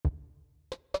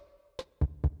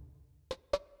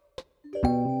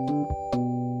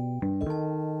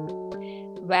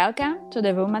Welcome to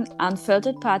the Woman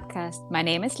Unfiltered podcast. My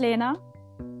name is Lena.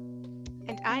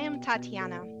 And I am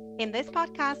Tatiana. In this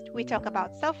podcast, we talk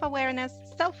about self awareness,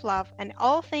 self love, and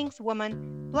all things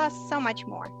woman, plus so much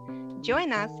more.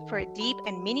 Join us for a deep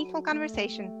and meaningful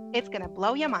conversation. It's going to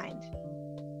blow your mind.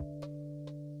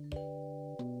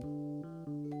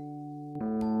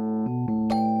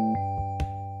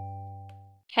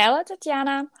 Hello,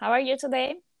 Tatiana. How are you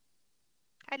today?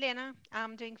 Hi, Lena.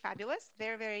 I'm doing fabulous.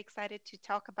 Very, very excited to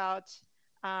talk about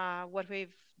what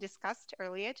we've discussed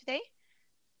earlier today,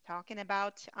 talking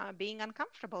about being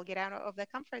uncomfortable, get out of the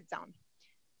comfort zone.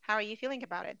 How are you feeling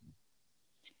about it?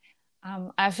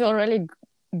 I feel really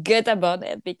good about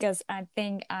it because I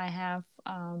think I have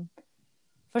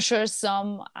for sure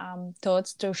some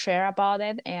thoughts to share about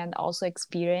it and also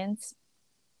experiences.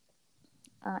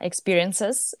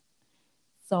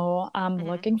 So I'm Mm-hmm.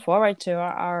 looking forward to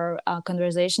our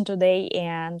conversation today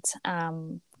and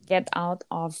get out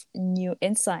of new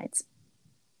insights.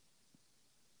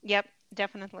 Yep,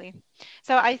 definitely.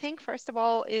 So I think first of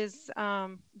all is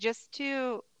just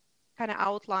to kind of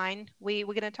outline, we're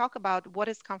going to talk about what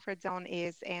is comfort zone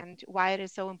is and why it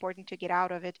is so important to get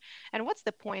out of it and what's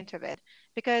the point of it.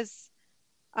 Because,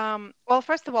 well,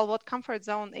 first of all, what comfort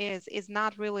zone is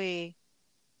not really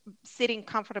sitting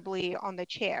comfortably on the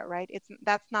chair, right?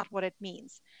 That's not what it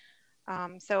means.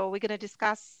 So we're going to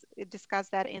discuss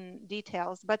that in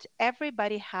details, but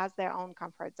everybody has their own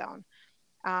comfort zone.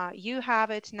 You have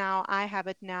it now, I have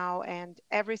it now, and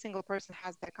every single person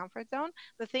has their comfort zone.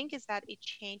 The thing is that it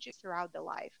changes throughout the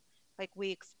life. Like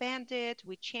we expand it,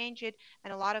 we change it,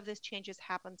 and a lot of these changes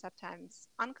happen sometimes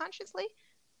unconsciously,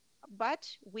 but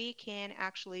we can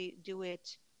actually do it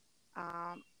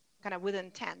kind of with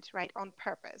intent, right, on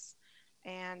purpose.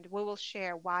 And we will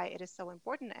share why it is so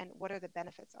important and what are the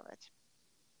benefits of it.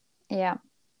 Yeah.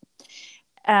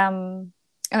 And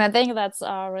I think that's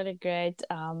a really great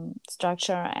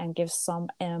structure and gives some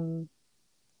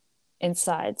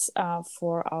insights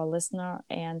for our listener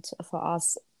and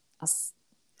as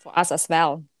for us as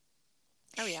well.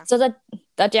 Oh, yeah. So that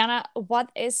Tatiana,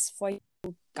 what is for you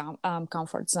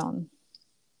comfort zone?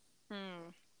 Hmm.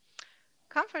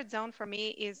 Comfort zone for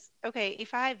me is okay.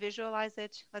 If I visualize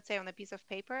it, let's say on a piece of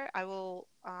paper, I will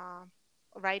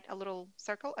write a little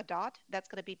circle, a dot. That's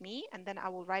going to be me. And then I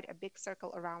will write a big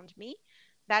circle around me.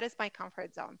 That is my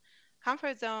comfort zone.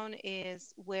 Comfort zone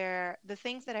is where the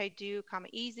things that I do come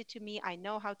easy to me. I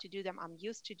know how to do them. I'm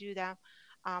used to do them.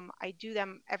 I do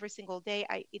them every single day.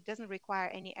 It doesn't require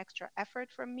any extra effort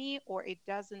from me, or it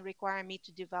doesn't require me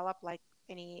to develop like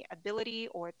any ability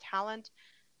or talent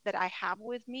that I have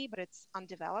with me, but it's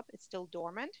undeveloped, it's still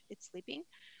dormant, it's sleeping.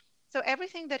 So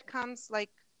everything that comes like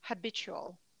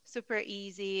habitual, super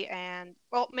easy, and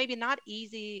well, maybe not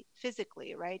easy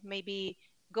physically, right? Maybe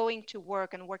going to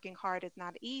work and working hard is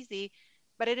not easy,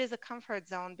 but it is a comfort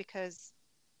zone because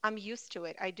I'm used to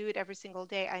it. I do it every single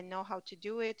day. I know how to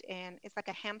do it, and it's like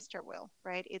a hamster wheel,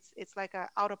 right? It's like a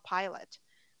autopilot.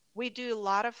 We do a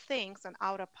lot of things on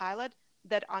autopilot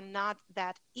that are not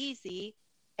that easy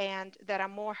and that are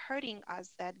more hurting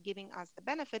us than giving us the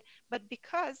benefit. But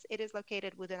because it is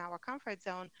located within our comfort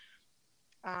zone,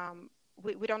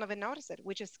 we don't even notice it.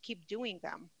 We just keep doing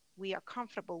them. We are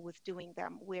comfortable with doing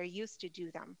them. We're used to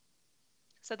do them.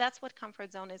 So that's what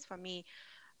comfort zone is for me.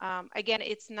 Again,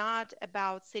 it's not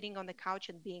about sitting on the couch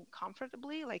and being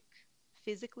comfortably, like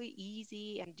physically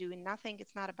easy and doing nothing.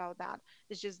 It's not about that.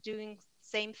 It's just doing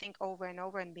same thing over and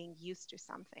over and being used to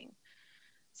something.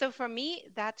 So for me,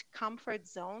 that comfort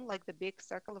zone, like the big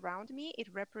circle around me, it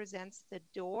represents the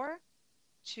door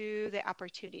to the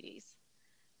opportunities.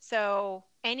 So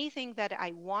anything that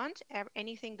I want,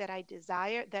 anything that I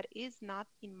desire that is not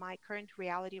in my current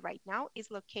reality right now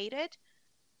is located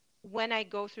when I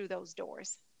go through those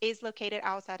doors, is located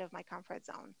outside of my comfort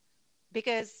zone.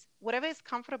 Because whatever is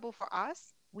comfortable for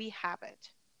us, we have it.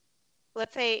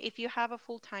 Let's say if you have a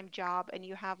full-time job and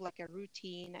you have like a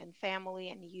routine and family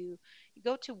and you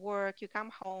go to work, you come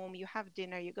home, you have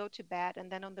dinner, you go to bed, and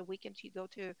then on the weekend you go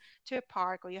to a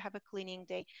park or you have a cleaning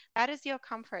day. That is your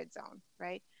comfort zone,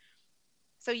 right?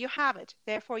 So you have it.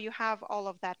 Therefore, you have all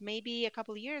of that. Maybe a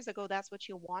couple of years ago, that's what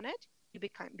you wanted. You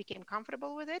became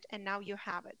comfortable with it, and now you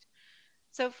have it.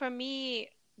 So for me,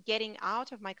 getting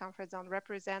out of my comfort zone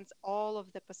represents all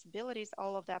of the possibilities,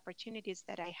 all of the opportunities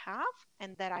that I have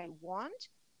and that I want.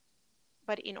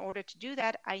 But in order to do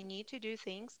that, I need to do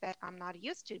things that I'm not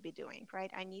used to be doing, right?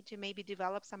 I need to maybe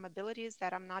develop some abilities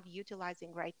that I'm not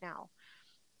utilizing right now.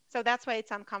 So that's why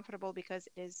it's uncomfortable because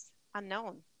it is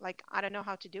unknown. Like, I don't know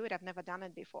how to do it. I've never done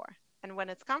it before. And when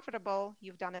it's comfortable,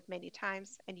 you've done it many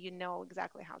times and you know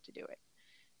exactly how to do it.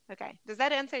 Okay. Does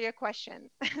that answer your question?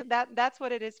 That's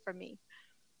what it is for me.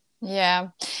 Yeah.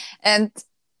 And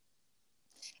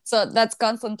so that's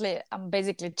constantly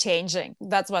basically changing.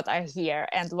 That's what I hear,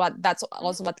 and what that's Hmm.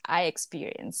 also what I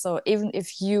experience. So even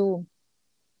if you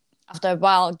after a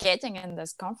while getting in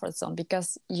this comfort zone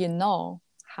because you know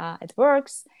how it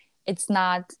works, it's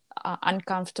not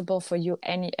uncomfortable for you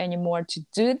anymore to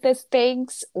do these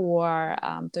things or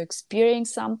to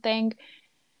experience something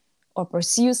or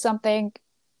pursue something.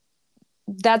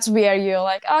 That's where you're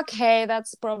like, okay,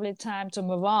 that's probably time to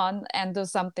move on and do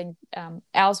something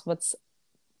else what's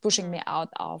pushing Hmm. me out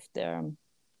of the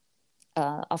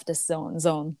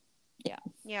zone. Yeah.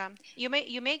 Yeah. You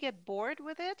may get bored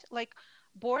with it. Like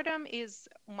boredom is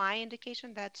my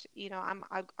indication that, I'm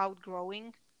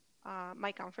outgrowing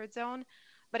my comfort zone,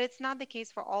 but it's not the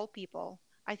case for all people.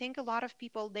 I think a lot of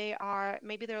people, they are,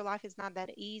 maybe their life is not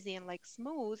that easy and like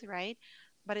smooth, right?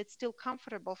 But it's still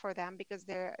comfortable for them because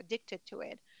they're addicted to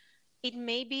it. It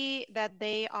may be that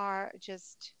they are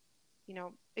just,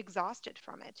 exhausted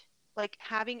from it. Like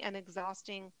having an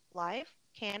exhausting life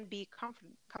can be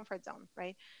comfort zone,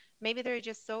 right? Maybe they're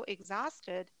just so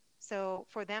exhausted, so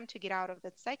for them to get out of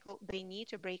that cycle they need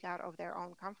to break out of their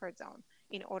own comfort zone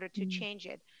in order to Mm. change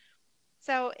it.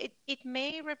 So it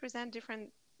may represent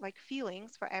different like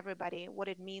feelings for everybody, what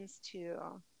it means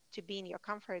to be in your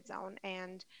comfort zone,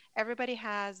 and everybody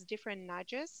has different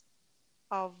nudges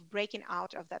of breaking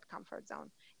out of that comfort zone.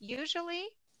 Usually,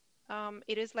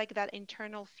 it is like that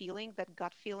internal feeling, that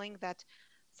gut feeling, that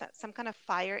some kind of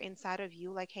fire inside of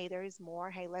you, like, hey, there is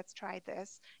more. Hey, let's try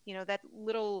this. That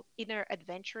little inner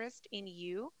adventurist in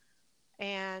you,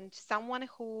 and someone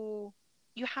who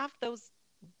you have those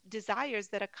desires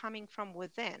that are coming from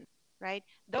within, right?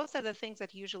 Those are the things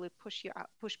that usually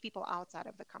push people outside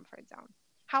of the comfort zone.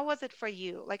 How was it for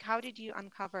you? Like, how did you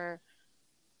uncover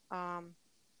um,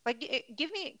 like,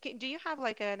 give me, do you have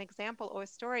like an example or a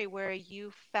story where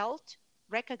you felt,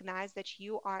 recognized that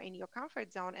you are in your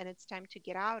comfort zone and it's time to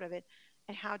get out of it?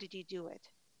 And how did you do it?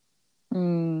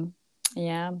 Mm.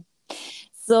 Yeah.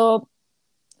 So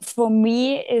for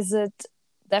me, is it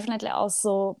definitely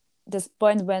also this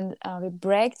point when we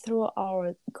break through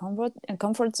our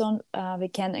comfort zone, we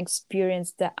can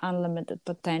experience the unlimited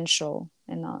potential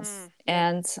in us,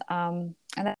 Yeah. and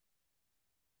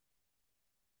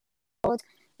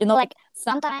like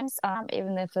sometimes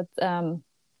even if it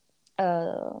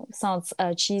sounds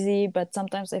cheesy, but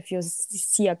sometimes if you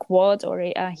see a quote or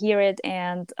hear it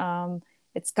and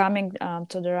it's coming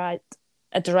to the right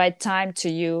at the right time to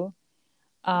you,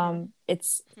 Mm-hmm.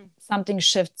 it's something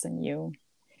shifts in you.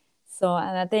 So,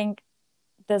 and I think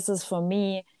this is for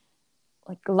me,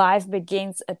 like life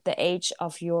begins at the age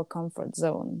of your comfort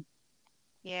zone.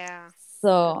 Yeah. Good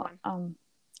So, one.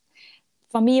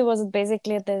 for me, it was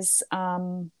basically this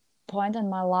point in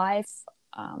my life,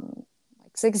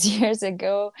 like 6 years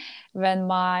ago, when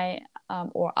my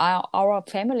or our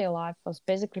family life was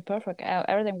basically perfect.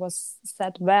 Everything was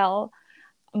set well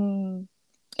um,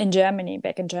 in Germany,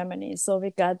 back in Germany. So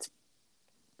we got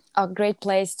a great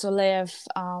place to live.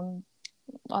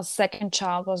 Our second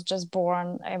child was just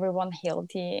born, everyone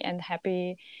healthy and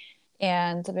happy,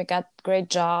 and we got great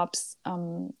jobs.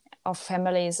 Our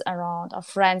families around, our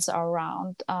friends are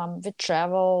around. We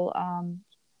travel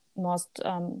most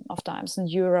of times in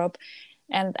Europe,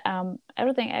 and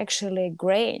everything actually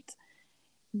great.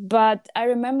 But I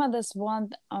remember this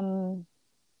one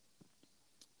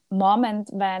moment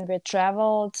when we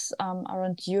traveled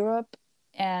around Europe,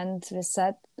 and we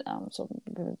sat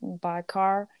by a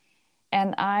car,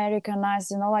 and I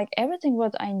recognized, like everything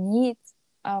what I need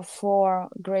for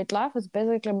great life is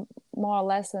basically more or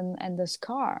less in this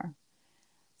car. Mm.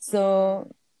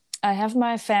 So I have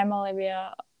my family. We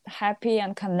are happy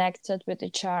and connected with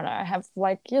each other. I have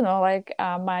my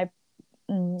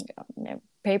mm,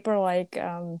 paper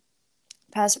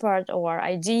passport or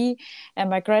ID and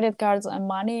my credit cards and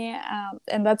money,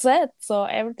 and that's it. So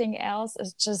everything else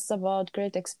is just about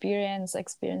great experience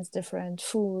different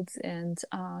foods and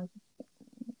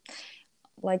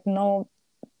like no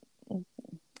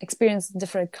experience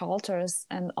different cultures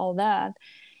and all that.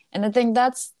 And I think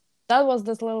that was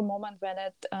this little moment when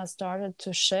it started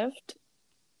to shift,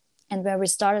 and where we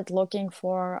started looking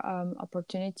for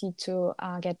opportunity to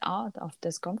get out of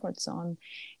this comfort zone.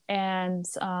 And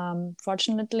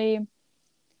fortunately,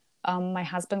 my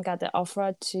husband got the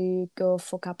offer to go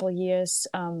for a couple of years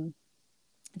to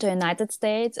the United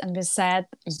States, and we said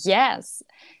yes.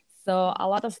 So a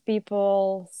lot of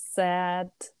people said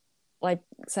what,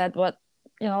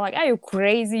 like, are you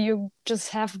crazy? You just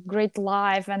have great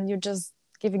life and you're just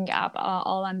giving up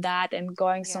all on that and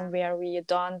going Yeah. somewhere where you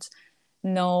don't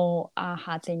know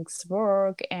how things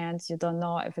work, and you don't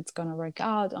know if it's gonna work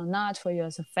out or not for you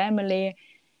as a family.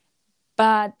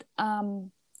 But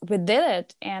we did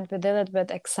it, and we did it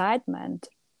with excitement.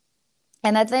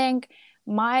 And I think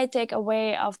my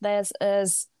takeaway of this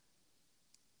is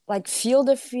like feel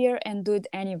the fear and do it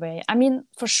anyway. I mean,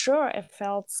 for sure, it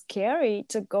felt scary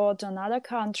to go to another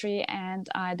country, and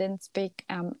I didn't speak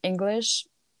English.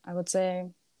 I would say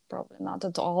probably not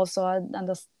at all. So I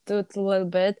understood a little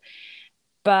bit,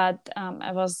 but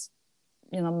I was,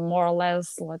 more or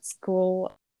less like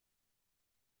school.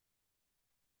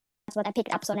 That's what I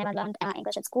picked up. So I never learned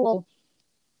English at school.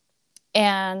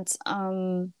 And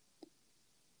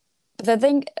but I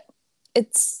think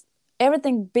it's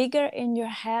everything bigger in your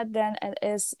head than it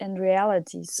is in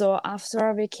reality. So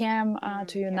after we came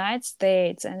to Yeah. United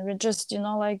States, and we just,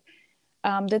 like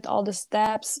did all the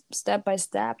steps step by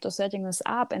step to setting this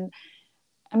up. And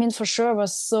I mean, for sure, it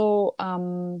was so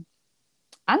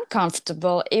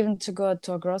uncomfortable even to go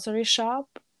to a grocery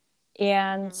shop,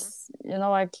 and Hmm.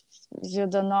 like you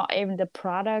don't know even the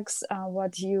products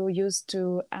what you used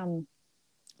to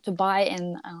buy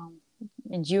in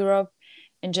Europe,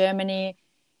 in Germany.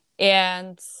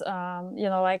 And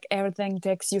like everything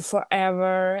takes you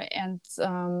forever. And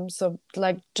so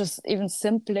like just even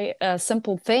simply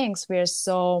simple things were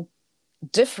so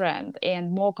different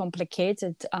and more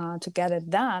complicated to get it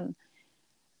done.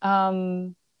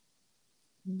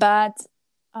 But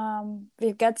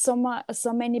we get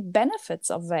so many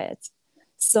benefits of it.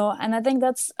 So, and I think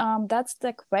that's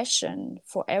the question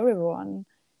for everyone.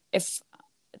 If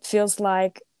it feels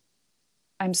like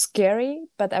I'm scary,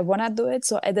 but I want to do it,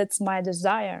 so that's my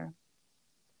desire.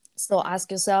 So Hmm. ask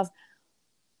yourself,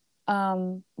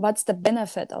 what's the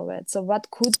benefit of it? So what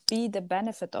could be the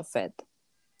benefit of it?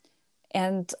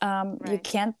 And you Right.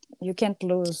 can't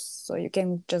lose, so you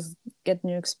can just get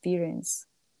new experience.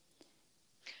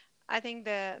 I think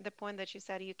the point that you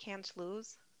said you can't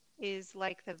lose is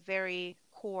like the very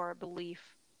core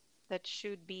belief that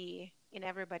should be in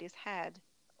everybody's head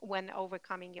when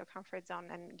overcoming your comfort zone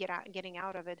and getting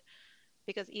out of it,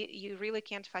 because you really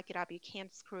can't fuck it up. You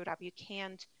can't screw it up. You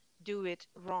can't do it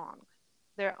wrong.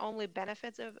 There are only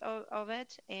benefits of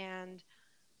it, and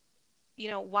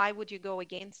why would you go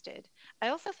against it? I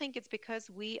also think it's because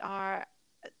we are,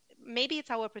 maybe it's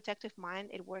our protective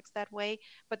mind, it works that way.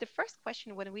 But the first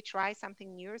question when we try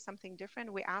something new or something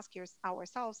different, we ask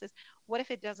ourselves is, what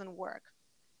if it doesn't work?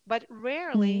 But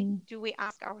rarely Mm, do we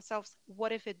ask ourselves,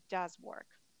 what if it does work?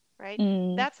 Right?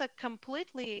 mm, That's a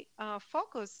completely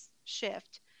focus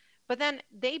shift. But then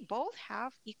they both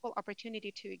have equal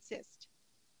opportunity to exist.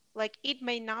 Like it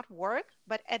may not work,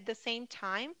 but at the same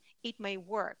time, it may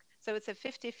work. So it's a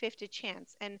 50-50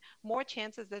 chance, and more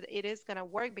chances that it is going to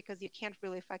work because you can't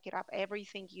really fuck it up.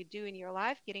 Everything you do in your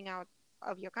life, getting out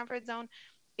of your comfort zone,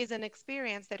 is an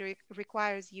experience that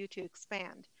requires you to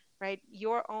expand, right?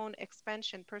 Your own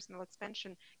expansion, personal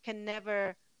expansion, can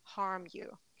never harm you,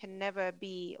 can never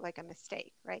be like a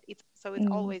mistake, right? It's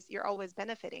mm. always, you're always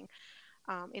benefiting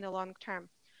in a long term.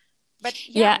 But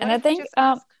yeah, Yeah, and what I if we think just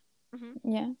ask? Mhm.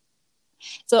 yeah.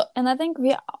 So, and I think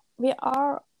we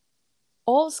are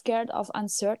all scared of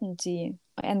uncertainty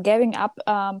and giving up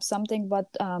something what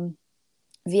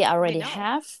we We already know.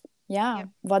 have. Yeah, Yep.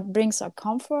 what brings our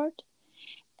comfort,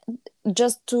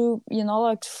 just to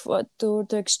like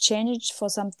to exchange it for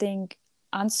something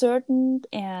uncertain,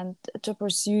 and to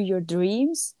pursue your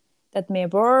dreams that may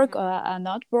work Hmm. or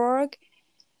not work.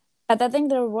 But I think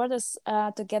the reward is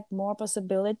to get more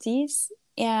possibilities,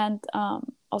 and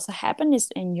also happiness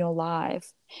in your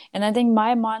life. And I think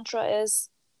my mantra is,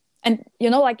 and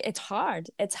like it's hard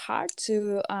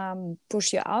to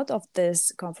push you out of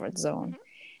this comfort zone. Hmm.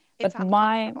 It's But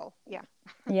my uncomfortable. Yeah.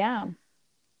 yeah,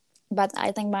 but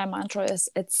I think my mantra is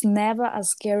it's never as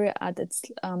scary as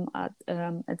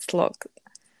its look.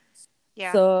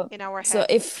 Yeah. So In our so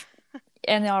heads. if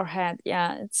in your head,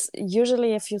 yeah, it's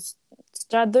usually if you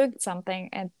start doing something,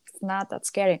 it's not that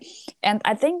scary. And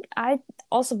I think I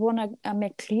also want to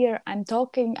make clear, I'm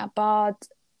talking about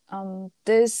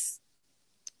this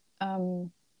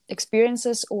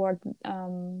experiences, or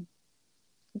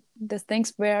the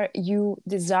things where you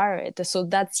desire it. So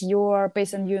that's your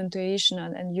based on Hmm. your intuition,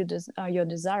 and your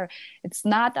desire. It's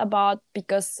not about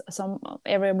because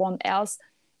everyone else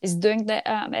is doing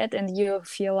it, and you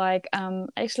feel like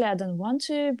actually I don't want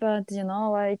to, but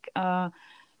like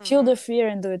feel Hmm. the fear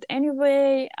and do it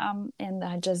anyway, and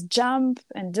I just jump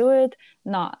and do it.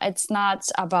 No, it's not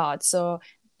about. So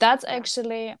that's Yeah.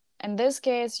 actually, in this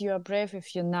case, you're brave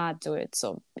if you not do it.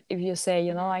 So if you say,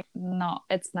 Hmm. like, no,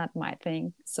 it's not my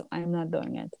thing, so I'm not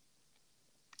doing it.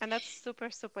 And that's super,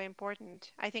 super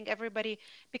important. I think everybody,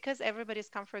 because everybody's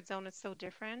comfort zone is so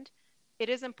different, it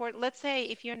is important. Let's say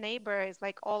if your neighbor is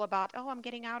like all about, oh, I'm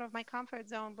getting out of my comfort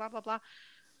zone, blah, blah, blah,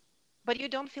 but you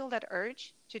don't feel that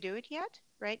urge to do it yet,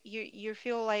 right? You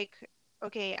feel like,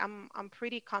 okay, I'm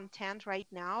pretty content right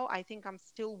now. I think I'm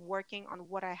still working on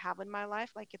what I have in my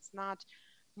life. Like it's not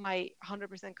my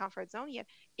 100% comfort zone yet.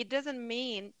 It doesn't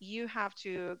mean you have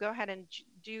to go ahead and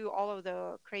do all of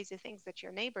the crazy things that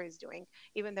your neighbor is doing,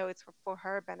 even though it's for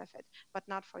her benefit, but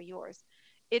not for yours.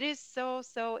 It is so,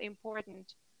 so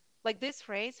important. Like this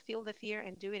phrase, feel the fear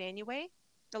and do it anyway.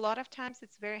 A lot of times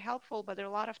it's very helpful, but there are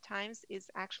a lot of times is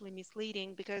actually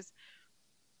misleading because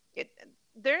it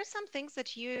there are some things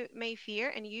that you may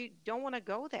fear and you don't want to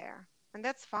go there, and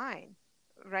that's fine,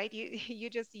 right? You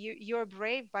you're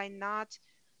brave by not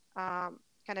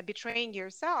kind of betraying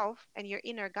yourself and your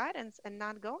inner guidance and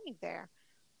not going there.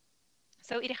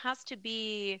 So it has to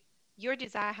be, your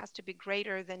desire has to be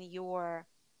greater than your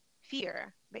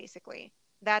fear, basically.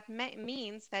 That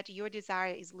means that your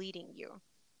desire is leading you.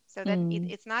 So that Mm.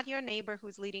 it's not your neighbor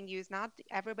who's leading you, it's not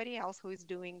everybody else who is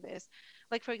doing this.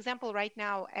 Like, for example, right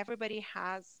now, everybody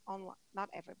has online, not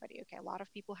everybody, okay, a lot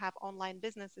of people have online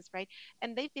businesses, right?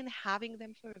 And they've been having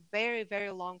them for a very,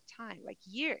 very long time, like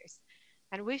years.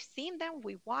 And we've seen them,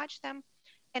 we watch them.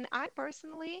 And I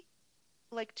personally,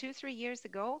 like 2, 3 years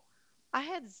ago, I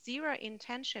had zero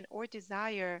intention or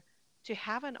desire to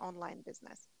have an online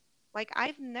business. Like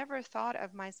I've never thought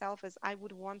of myself as I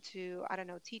would want to, I don't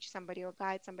know, teach somebody or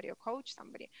guide somebody or coach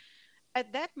somebody.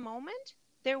 At that moment,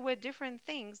 there were different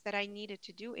things that I needed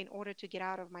to do in order to get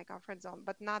out of my comfort zone,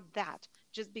 but not that,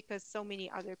 just because so many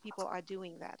other people are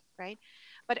doing that, right?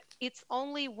 But it's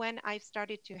only when I've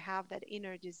started to have that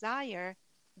inner desire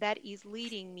that is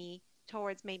leading me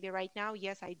towards, maybe right now,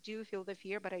 yes, I do feel the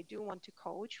fear, but I do want to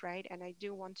coach, right? And I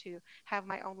do want to have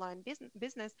my online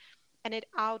business, and it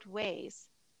outweighs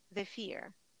the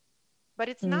fear. But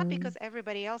it's not Mm. because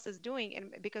everybody else is doing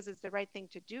and because it's the right thing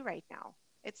to do right now.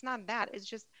 It's not that. It's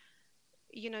just,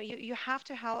 you have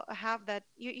to have that,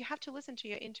 you have to listen to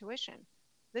your intuition.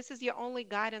 This is your only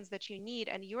guidance that you need,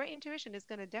 and your intuition is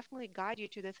going to definitely guide you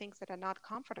to the things that are not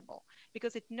comfortable,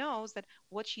 because it knows that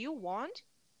what you want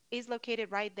is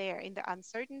located right there in the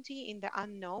uncertainty, in the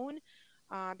unknown,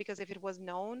 because if it was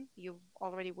known, you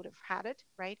already would have had it,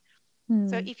 right?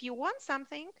 So Mm. if you want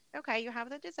something, okay, you have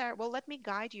the desire, well, let me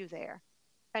guide you there,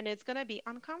 and it's going to be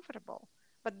uncomfortable.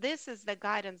 But this is the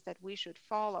guidance that we should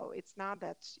follow. It's not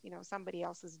that, somebody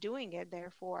else is doing it,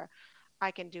 therefore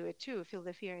I can do it too, feel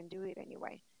the fear and do it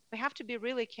anyway. We have to be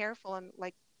really careful and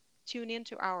like tune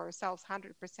into ourselves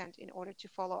 100% in order to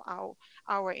follow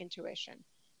our intuition.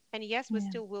 And yes, we Yeah.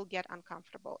 still will get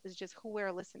uncomfortable. It's just who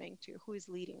we're listening to, who is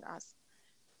leading us.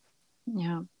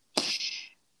 Yeah.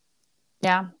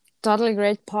 Yeah. Totally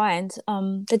great point.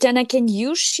 Tatiana, can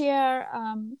you share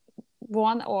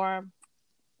one or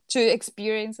two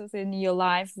experiences in your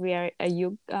life where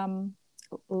you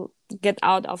get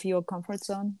out of your comfort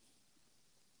zone?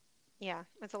 Yeah,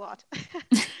 it's a lot.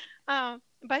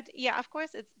 But yeah, of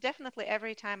course, it's definitely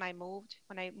every time I moved,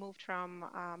 when I moved from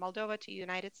Moldova to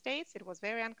United States, it was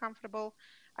very uncomfortable.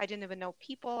 I didn't even know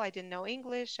people. I didn't know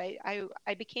English.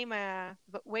 I became a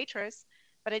waitress,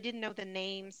 but I didn't know the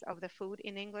names of the food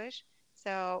in English.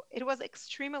 So it was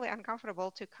extremely uncomfortable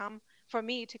to come for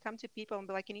me to come to people and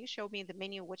be like, can you show me the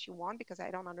menu what you want? Because I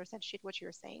don't understand shit what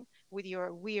you're saying with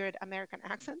your weird American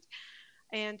accent.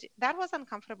 And that was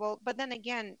uncomfortable. But then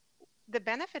again, the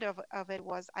benefit of it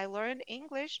was I learned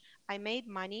English, I made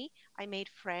money, I made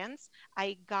friends,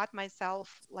 I got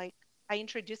myself like, I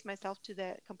introduced myself to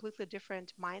the completely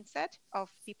different mindset of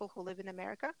people who live in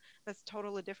America. That's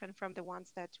totally different from the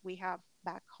ones that we have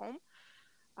back home,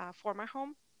 former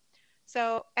home.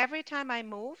 So every time I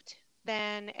moved,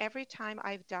 then every time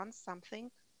I've done something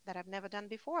that I've never done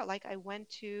before, like I went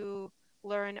to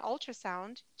learn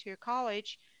ultrasound to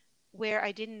college where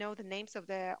I didn't know the names of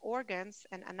the organs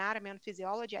and anatomy and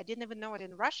physiology. I didn't even know it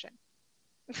in Russian.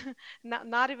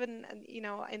 Not even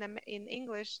in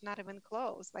English, not even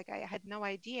close. Like I had no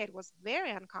idea. It was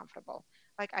very uncomfortable.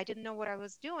 Like I didn't know what I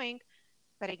was doing.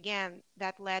 But again,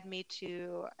 that led me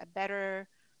to a better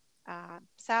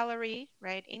salary,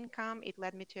 right? Income. It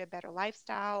led me to a better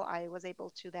lifestyle. I was able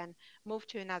to then move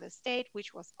to another state,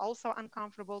 which was also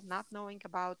uncomfortable, not knowing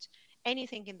about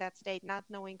anything in that state, not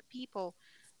knowing people.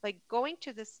 Like going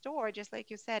to the store, just like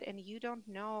you said, and you don't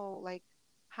know like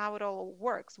how it all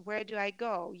works. Where do I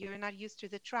go? You're not used to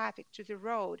the traffic, to the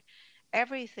road,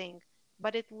 everything.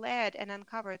 But it led and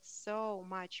uncovered so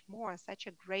much more, such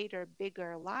a greater,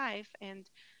 bigger life. And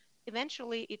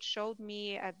eventually it showed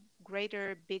me a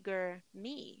greater, bigger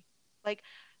me. Like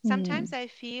Sometimes I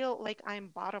feel like I'm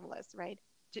bottomless, right?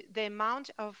 The amount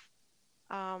of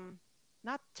um,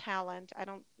 not talent, I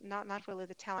don't, not really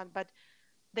the talent, but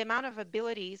the amount of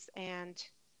abilities and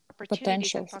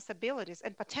opportunities and Potential. possibilities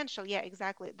and potential, yeah,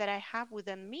 exactly, that I have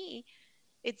within me,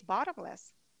 it's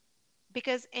bottomless.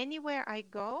 Because anywhere I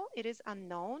go, it is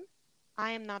unknown.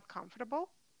 I am not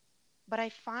comfortable, but I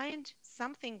find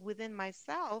something within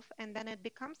myself and then it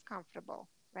becomes comfortable,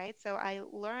 right? So I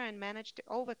learn, manage to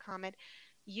overcome it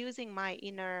using my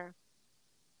inner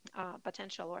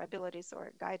potential or abilities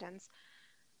or guidance.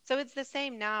 So it's the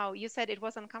same now. You said it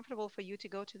was uncomfortable for you to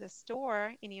go to the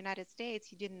store in the United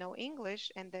States. You didn't know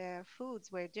English and the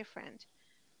foods were different.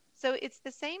 So it's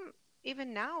the same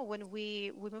even now when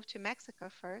we moved to Mexico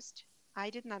first. I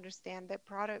didn't understand that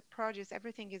product produce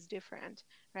everything is different,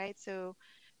 right? So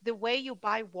the way you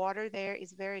buy water there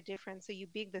is very different. So you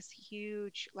big this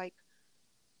huge like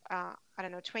I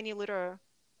don't know 20-liter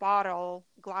bottle,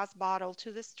 glass bottle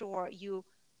to the store. You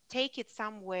take it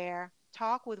somewhere,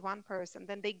 talk with one person,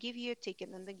 then they give you a ticket,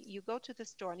 and then you go to the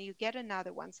store and you get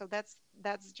another one. So that's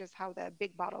just how the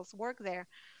big bottles work there.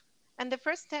 And the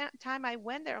first time I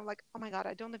went there, I'm like, oh my God,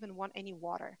 I don't even want any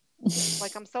water.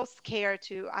 Like, I'm so scared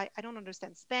to, I don't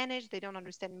understand Spanish. They don't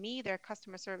understand me. Their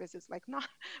customer service is like not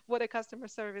what a customer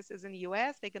service is in the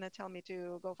US. They're going to tell me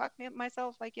to go fuck me,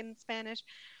 myself, like in Spanish.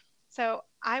 So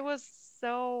I was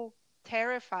so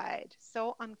terrified,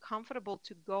 so uncomfortable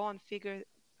to go and figure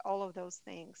all of those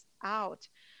things out,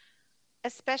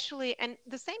 especially, and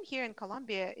the same here in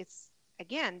Colombia. It's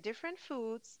again different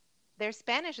foods. Their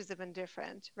Spanish is even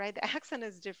different, right? The accent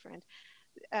is different,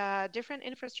 different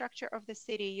infrastructure of the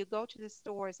city. You go to the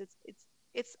stores,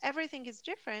 it's everything is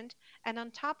different. And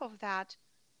on top of that,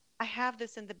 I have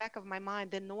this in the back of my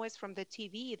mind, the noise from the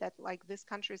TV that like these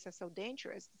countries are so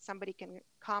dangerous that somebody can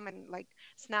come and like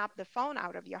snap the phone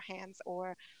out of your hands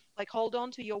or like hold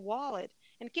on to your wallet.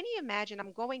 And can you imagine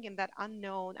I'm going in that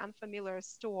unknown, unfamiliar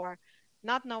store,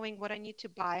 not knowing what I need to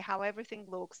buy, how everything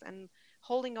looks, and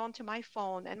holding on to my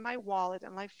phone and my wallet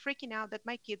and like freaking out that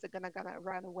my kids are gonna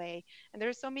run away. And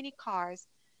there's so many cars.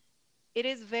 It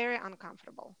is very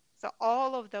uncomfortable. So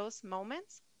all of those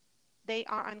moments, they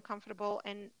are uncomfortable.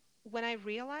 And when I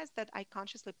realize that I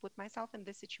consciously put myself in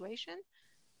this situation,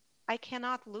 I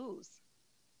cannot lose.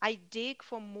 I dig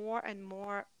for more and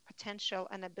more potential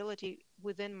and ability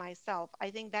within myself.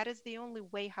 I think that is the only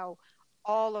way how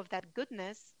all of that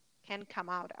goodness can come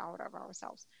out of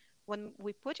ourselves when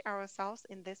we put ourselves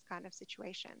in this kind of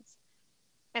situations.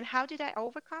 And how did I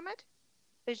overcome it?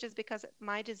 It's just because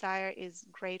my desire is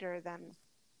greater than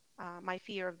my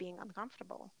fear of being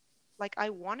uncomfortable. Like I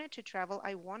wanted to travel,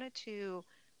 I wanted to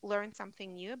learn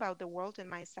something new about the world and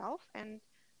myself, and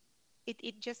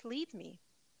it just leads me.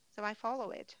 So I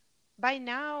follow it. By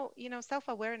now, self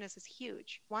awareness is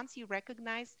huge. Once you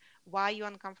recognize why you're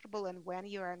uncomfortable and when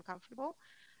you're uncomfortable,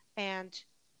 and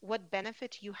what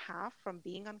benefit you have from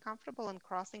being uncomfortable and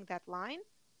crossing that line,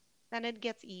 then it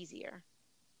gets easier.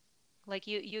 Like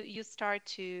you start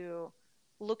to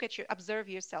look at your observe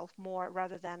yourself more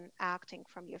rather than acting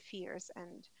from your fears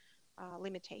and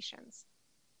limitations.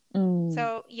 Mm,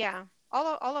 So yeah,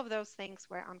 all of those things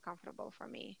were uncomfortable for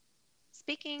me.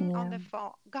 Speaking on yeah. the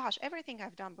phone, gosh, everything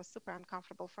I've done was super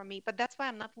uncomfortable for me, but that's why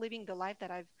I'm not living the life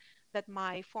that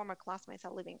my former classmates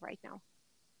are living right now,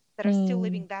 that are still Mm,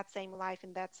 living that same life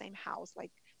in that same house,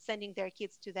 like sending their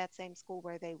kids to that same school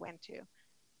where they went to.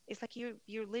 It's like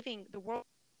you're living the world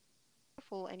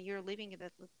full and you're living in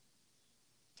that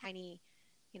tiny,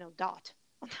 dot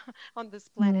on this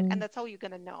planet, and mm. that's all you're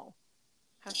gonna know.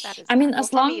 How sad is I mean, that? Well,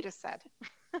 as for me, long, it is sad.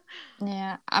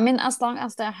 yeah, I mean, as long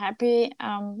as they're happy,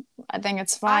 I think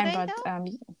it's Are fine. they But though?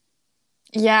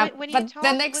 yeah, When you but the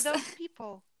talk with next, those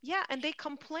people, yeah, and they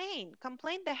complain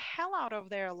the hell out of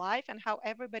their life and how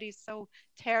everybody's so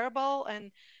terrible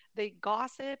and they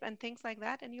gossip and things like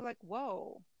that, and you're like,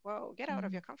 whoa, whoa, get out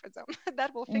of your comfort zone.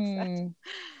 That will fix that. mm,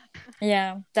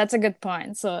 yeah, that's a good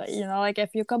point. So, like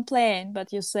if you complain,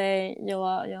 but you say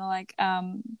like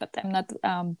but I'm not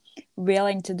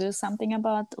willing to do something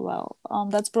about, well,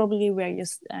 that's probably where you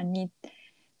need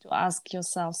to ask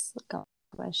yourselves a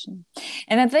question.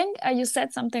 And I think you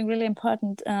said something really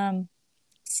important.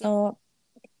 So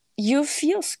you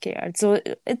feel scared. So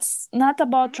it's not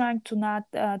about Hmm. trying to not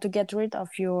to get rid of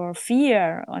your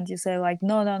fear, and you say like,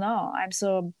 no, no, no, I'm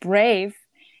so brave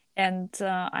and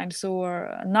I'm so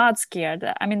not scared.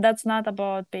 I mean, that's not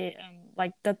about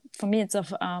like that. For me, it's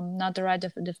of not the right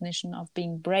definition of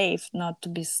being brave, not to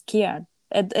be scared.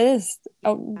 It is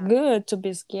Yeah. good to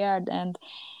be scared, and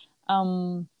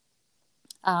um,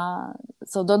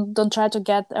 so don't try to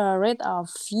get rid of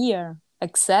fear.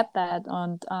 accept that,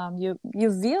 and you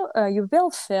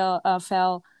will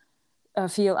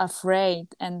feel afraid,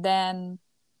 and then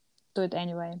do it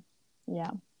anyway.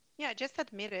 Yeah. Yeah, just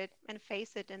admit it and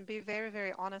face it and be very,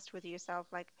 very honest with yourself.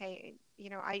 Like, hey,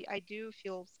 I do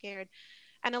feel scared.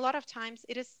 And a lot of times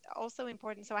it is also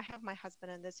important. So I have my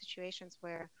husband in the situations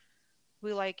where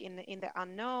we like in the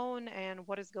unknown and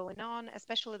what is going on,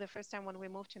 especially the first time when we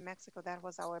moved to Mexico. That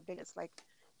was our biggest like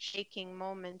shaking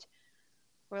moment.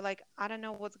 We're like, I don't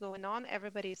know what's going on.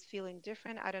 Everybody is feeling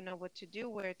different. I don't know what to do,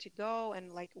 where to go,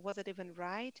 and like, was it even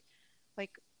right?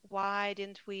 Like, why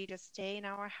didn't we just stay in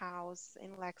our house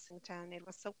in Lexington? It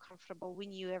was so comfortable. We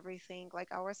knew everything.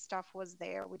 Like, our stuff was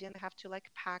there. We didn't have to like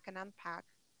pack and unpack.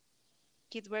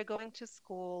 Kids were going to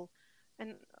school.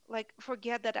 And like,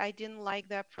 forget that I didn't like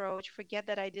the approach. Forget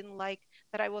that I didn't like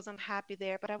that I wasn't happy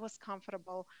there, but I was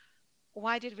comfortable.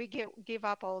 Why did we give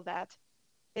up all that?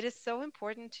 It is so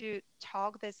important to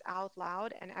talk this out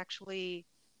loud and actually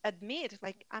admit,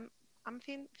 like, I'm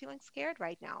feeling scared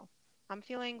right now. I'm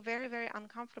feeling very, very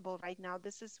uncomfortable right now.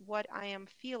 This is what I am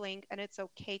feeling, and it's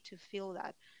okay to feel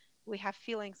that. We have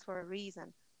feelings for a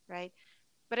reason, right?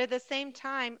 But at the same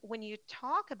time, when you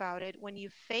talk about it, when you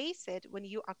face it, when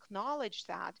you acknowledge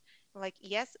that, like,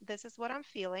 yes, this is what I'm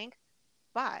feeling,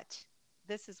 but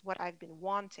this is what I've been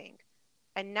wanting.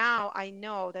 And now I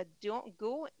know that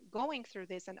going through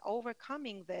this and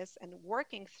overcoming this and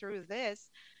working through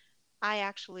this, I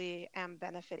actually am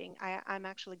benefiting. I'm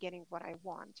actually getting what I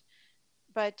want.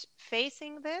 But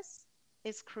facing this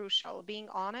is crucial. Being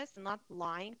honest and not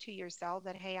lying to yourself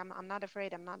that, hey, I'm not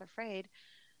afraid, I'm not afraid.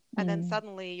 And then Mm.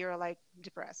 suddenly you're like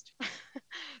depressed.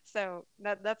 So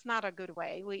that's not a good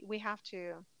way. We have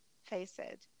to face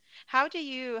it. How do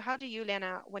you,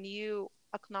 Lena, when you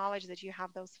acknowledge that you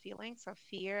have those feelings of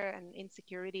fear and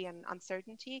insecurity and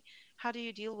uncertainty, how do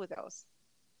you deal with those?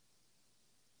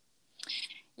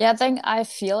 Yeah, I think I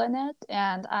feel in it,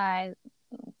 and I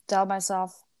tell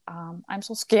myself, I'm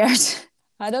so scared.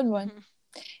 I don't want. Hmm.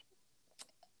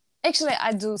 Actually,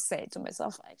 I do say to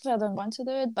myself, actually, I don't want to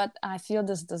do it, but I feel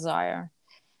this desire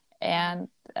Hmm. and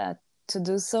to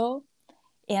do so.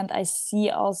 And I see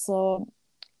also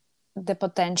the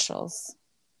potentials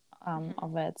Hmm.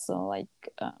 of it. So, like,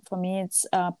 for me, it's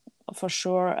for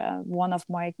sure one of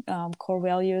my core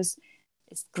values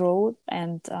is growth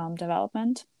and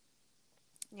development.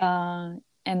 Yeah. Uh,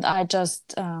 and I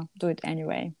just do it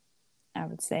anyway, I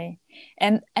would say.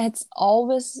 And it's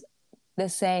always the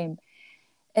same.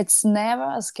 It's never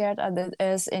as scared as it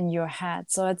is in your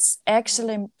head. So it's Hmm.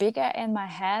 actually bigger in my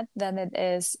head than it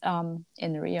is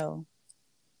in real.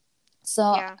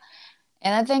 So, Yeah.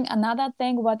 and I think another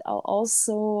thing what I'll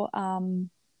also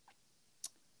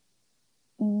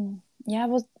yeah, I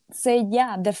would say,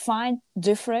 yeah, define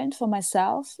different for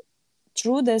myself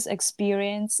through this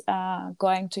experience,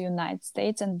 going to United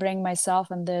States and bring myself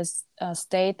in this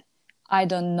state I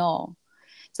don't know.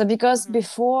 So because Hmm.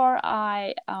 before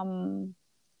I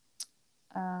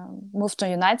moved to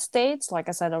United States, like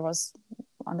I said, I was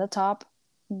on the top,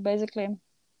 basically.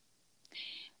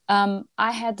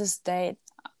 I had this date.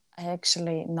 I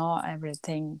actually know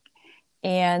everything,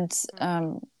 and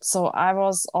so I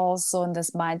was also in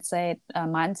this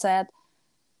mindset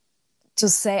to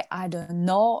say I don't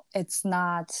know. It's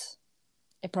not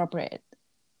appropriate.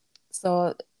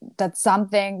 So that's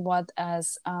something what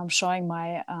as showing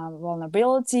my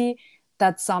vulnerability.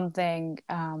 That's something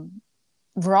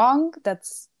wrong.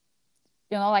 That's,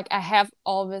 like, I have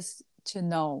always to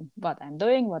know what I'm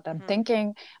doing, what I'm Hmm.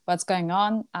 thinking, what's going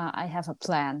on. I have a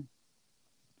plan.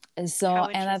 So, How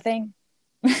and I think,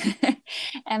 interesting.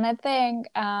 and I think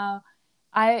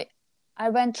I I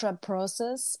went through a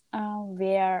process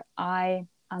where I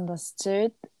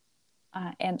understood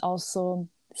and also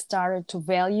started to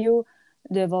value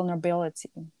the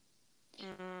vulnerability.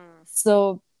 Mm.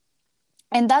 So,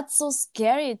 and that's so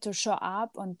scary to show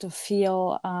up and to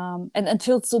feel and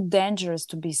feel so dangerous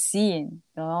to be seen,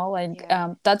 like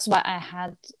Yeah. that's what I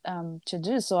had to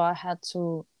do. So I had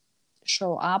to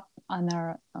show up on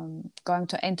our going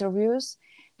to interviews,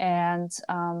 and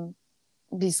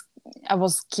be I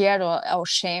was scared or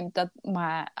ashamed that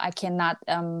I cannot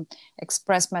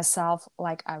express myself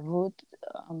like I would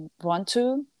want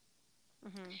to,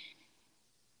 Hmm.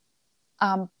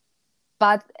 um,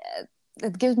 but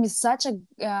it gives me such a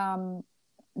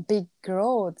big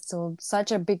growth, so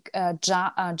such a big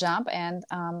jump, and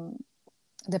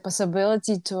the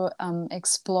possibility to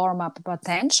explore my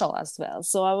potential as well.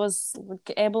 So I was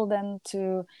able then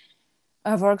to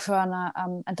work for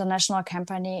an international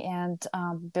company and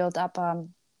build up a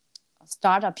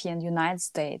startup here in the United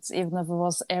States, even if it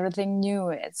was everything new.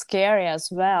 It's scary as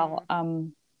well. Hmm.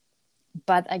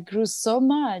 but I grew so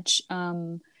much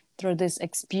through this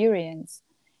experience.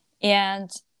 And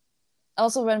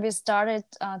also when we started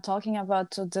talking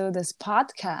about to do this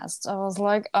podcast, I was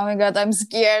like, oh my god, I'm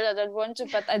scared, I don't want to,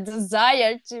 but I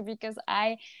desire to, because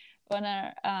I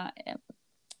wanna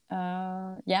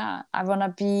yeah, I wanna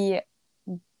be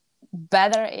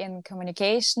better in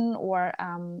communication, or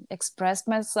express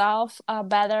myself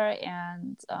better,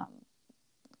 and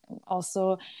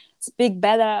also speak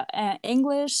better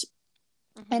English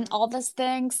and Mm-hmm. all these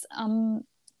things.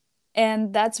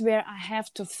 And that's where I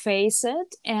have to face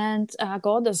it and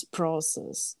go this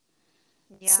process.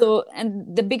 Yeah. So,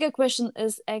 and the bigger question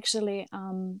is actually,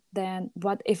 then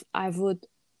what if I would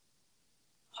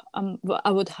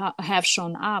have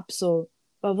shown up? So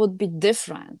what would be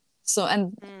different? So,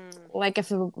 and Mm. like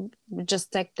if we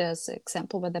just take this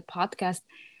example with the podcast,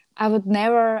 I would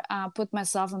never put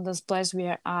myself in this place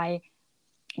where I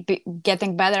be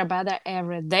getting better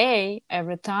every day,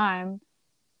 every time,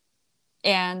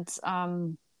 and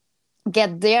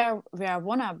get there where I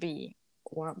wanna be,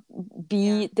 or Yeah.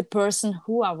 be the person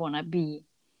who I wanna be.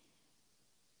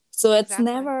 So Exactly.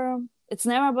 it's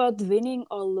never about winning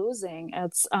or losing.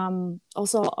 It's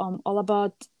also all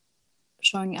about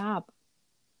showing up.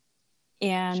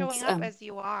 And Showing up as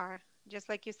you are, just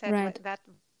like you said, right, that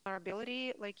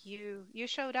vulnerability, like you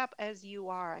showed up as you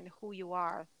are and who you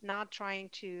are, not trying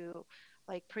to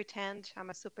like pretend I'm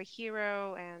a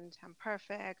superhero and I'm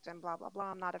perfect and blah blah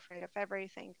blah. I'm not afraid of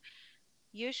everything.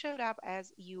 You showed up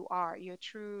as you are, your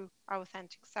true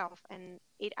authentic self, and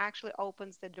it actually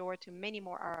opens the door to many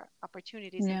more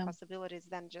opportunities and yeah. possibilities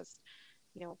than just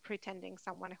pretending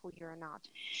someone who you're not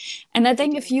And or I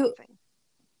think if faking you something.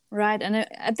 right, and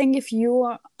I think if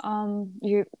you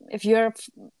if you're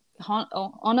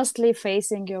honestly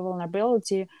facing your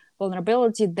vulnerability,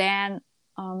 then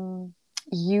um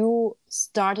you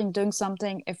starting doing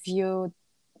something if you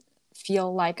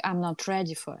feel like I'm not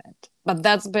ready for it. But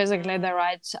that's basically Mm,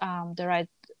 the right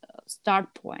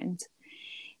start point.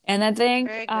 And I think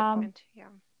very good point.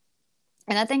 Yeah.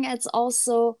 it's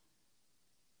also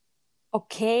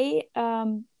okay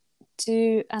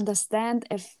to understand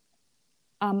if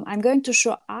I'm going to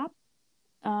show up.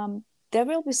 There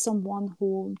will be someone who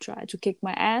will try to kick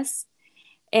my ass,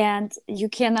 and you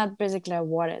cannot basically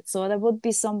avoid it. So there would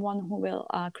be someone who will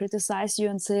criticize you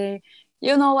and say,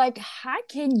 like, how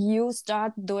can you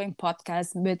start doing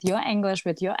podcasts with your English,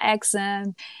 with your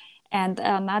accent, and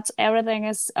not everything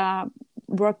is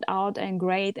worked out and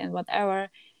great and whatever.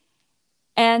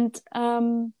 And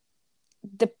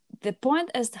the the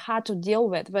point is how to deal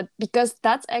with, but because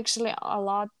that's actually a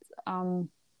lot um,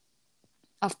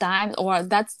 of time, or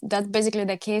that's basically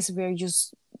the case where you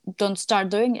don't start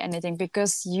doing anything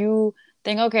because you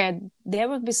think, okay, there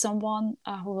will be someone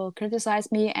who will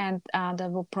criticize me, and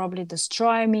that will probably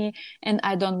destroy me, and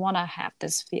I don't want to have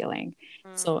this feeling.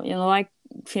 So Mm, like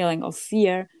feeling of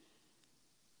fear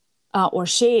or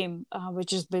shame,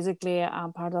 which is basically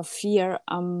part of fear.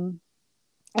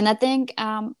 And I think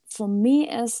for me,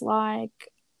 it's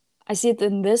like I see it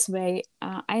in this way.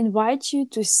 I invite you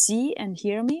to see and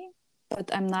hear me, but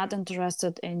I'm not mm-hmm.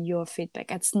 interested in your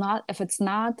feedback.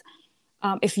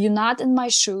 If you're not in my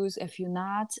shoes, if you're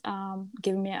not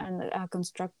giving me a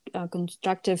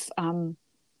constructive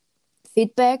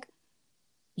feedback,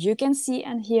 you can see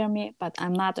and hear me, but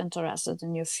I'm not interested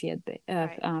in your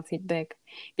Right. feedback,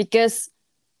 because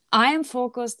I am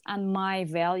focused on my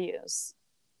values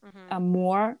Mm-hmm.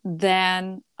 more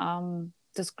than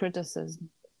this criticism.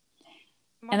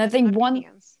 More And I than think one,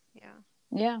 opinions. Yeah.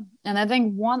 yeah, and I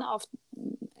think one of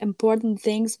important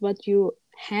things what you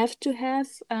have to have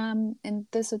in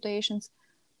these situations,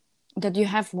 that you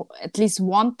have at least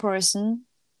one person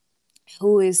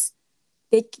who is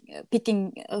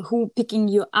picking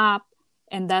you up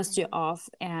and dust you Mm-hmm. off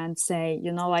and say,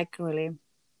 like, really,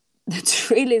 that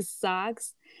really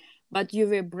sucks, but you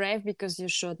were brave because you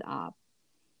showed up.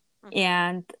 Mm-hmm.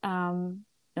 And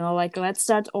like, let's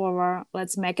start over,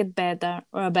 let's make it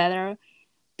better,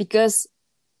 because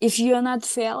if you're not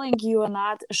failing, you are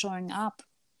not showing up.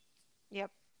 Yep.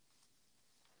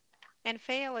 And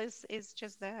fail is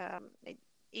just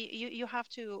you have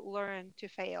to learn to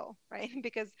fail, right?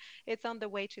 Because it's on the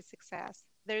way to success.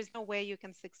 There's no way you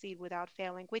can succeed without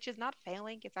failing, which is not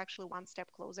failing. It's actually one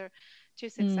step closer to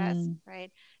success, Mm,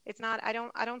 right? It's not.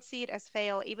 I don't see it as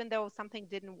fail, even though something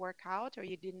didn't work out or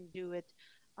you didn't do it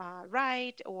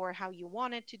right or how you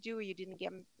wanted to do, or you didn't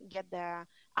get the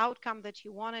outcome that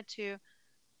you wanted to.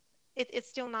 It's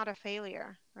still not a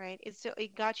failure, right?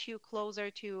 It got you closer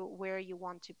to where you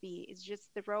want to be. It's just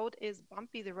the road is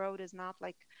bumpy. The road is not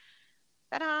like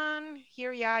that on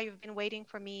here. Yeah, you've been waiting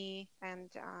for me, and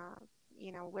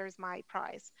where's my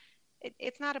prize?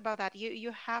 It's not about that.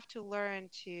 You have to learn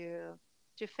to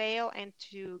fail and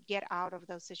to get out of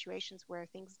those situations where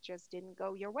things just didn't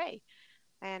go your way,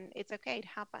 and it's okay. It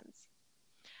happens.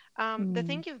 The Mm.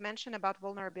 thing you've mentioned about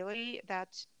vulnerability,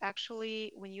 that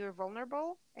actually when you're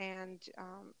vulnerable and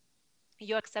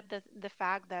you accept the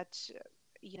fact that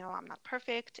I'm not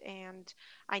perfect and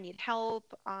I need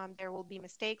help, there will be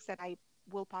mistakes that I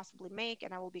will possibly make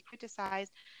and I will be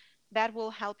criticized, that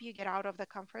will help you get out of the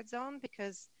comfort zone.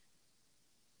 Because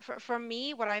for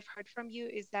me, what I've heard from you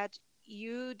is that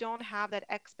you don't have that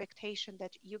expectation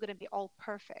that you're going to be all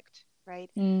perfect,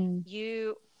 right? Mm.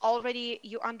 You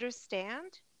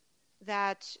understand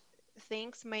that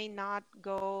things may not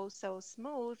go so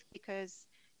smooth because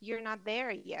you're not there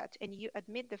yet, and you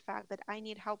admit the fact that I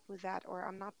need help with that, or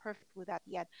I'm not perfect with that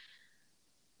yet,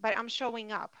 but I'm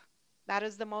showing up. That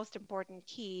is the most important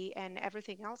key, and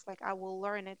everything else, like, I will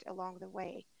learn it along the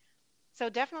way. So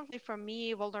definitely for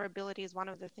me, vulnerability is one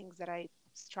of the things that I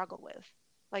struggle with.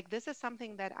 Like, this is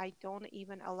something that I don't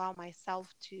even allow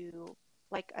myself to,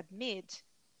 like, admit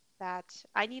that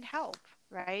I need help,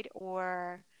 right?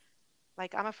 Or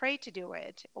like I'm afraid to do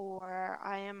it, or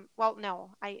I am, well,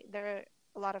 no, I there are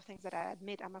a lot of things that I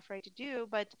admit I'm afraid to do,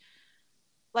 but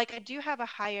like I do have a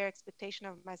higher expectation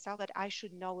of myself that I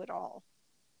should know it all.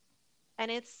 And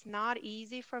it's not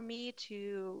easy for me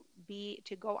to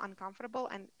go uncomfortable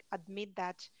and admit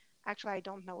that actually I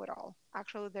don't know it all.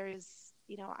 Actually, there is,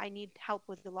 I need help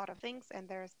with a lot of things, and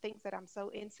there's things that I'm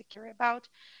so insecure about.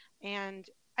 And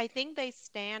I think they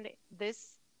stand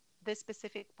this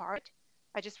specific part.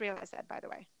 I just realized that, by the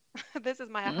way. This is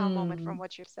my aha moment from Mm.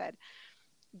 what you've said.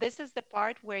 This is the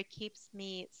part where it keeps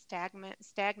me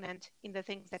stagnant in the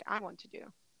things that I want to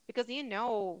do. Because you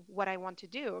know what I want to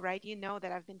do, right? You know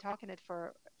that I've been talking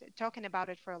about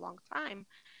it for a long time.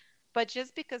 But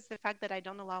just because the fact that I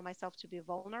don't allow myself to be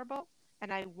vulnerable,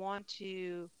 and I want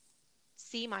to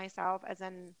see myself as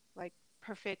an, like,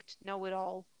 perfect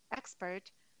know-it-all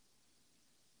expert,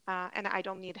 and I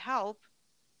don't need help,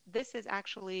 this is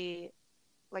actually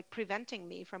like preventing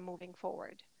me from moving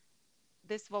forward.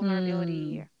 This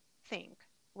vulnerability Mm. thing,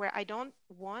 where I don't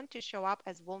want to show up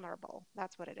as vulnerable.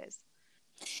 That's what it is.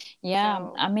 Yeah,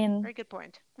 So, I mean, very good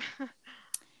point.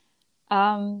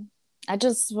 um, I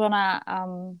just wanna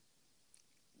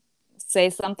say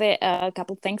something, a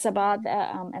couple things about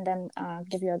that, and then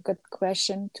give you a good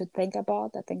question to think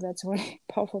about. I think that's a really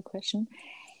powerful question.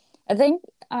 I think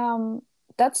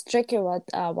that's tricky with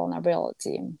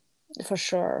vulnerability, for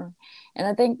sure, and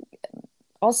I think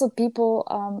also people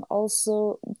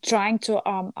also trying to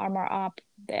armor up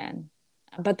then,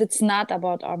 but it's not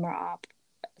about armor up.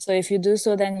 So if you do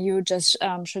so, then you just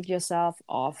shoot yourself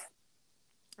off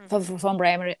Hmm. from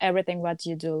everything what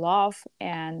you do love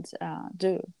and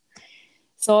do.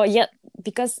 So yeah,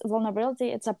 because vulnerability,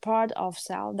 it's a part of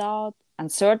self-doubt,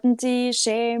 uncertainty,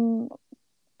 shame,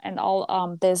 and all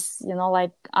this,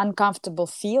 like uncomfortable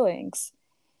feelings.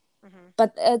 Hmm.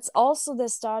 But it's also the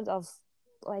start of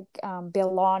like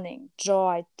belonging,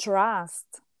 joy, trust,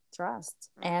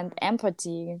 and Hmm.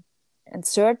 empathy, and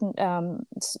certain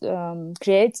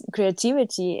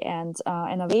creativity and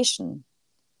innovation.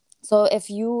 So if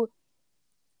you're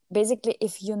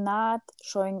not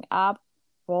showing up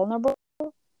vulnerable,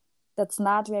 that's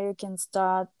not where you can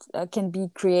start can be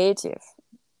creative,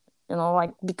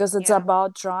 like, because it's Yeah.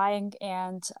 about trying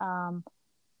and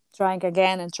trying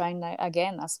again and trying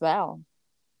again as well.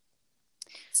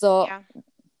 So, Yeah.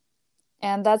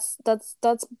 and that's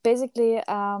basically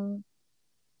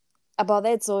about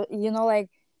it. So, like,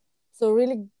 so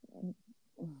really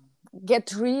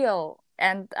get real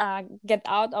and get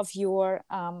out of your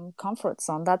comfort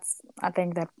zone. That's, I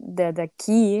think, that the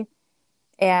key.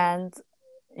 Hmm. And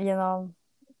you know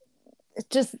it's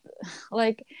just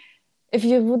like, if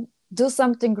you would do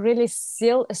something really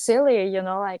silly,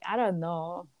 like, I don't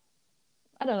know,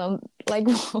 like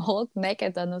walk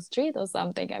naked on the street or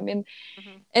something. I mean,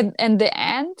 Hmm. in the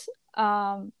end,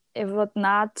 it would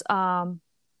not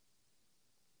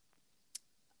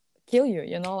kill you,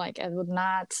 like, it would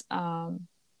not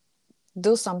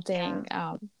do Yeah. something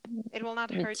It will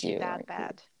not with hurt you you, that like,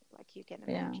 bad, like you can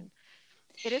yeah. imagine.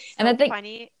 It is And I so think,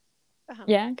 funny. uh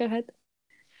yeah, go ahead.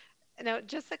 No,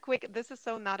 just a quick, this is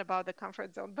so not about the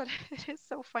comfort zone, but it is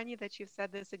so funny that you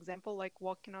said this example, like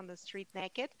walking on the street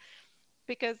naked,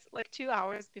 because like 2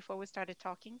 hours before we started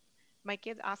talking, my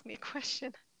kids asked me a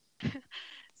question.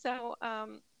 So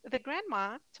the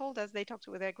grandma told us, they talked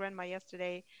with their grandma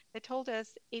yesterday. They told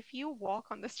us, if you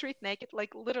walk on the street naked,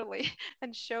 like literally,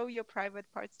 and show your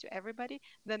private parts to everybody,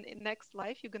 then in next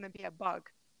life you're gonna be a bug.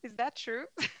 Is that true?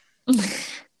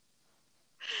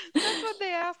 That's what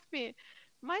they asked me.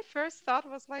 My first thought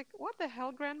was like, what the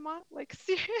hell, grandma? Like,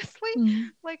 seriously?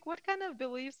 Mm. Like, what kind of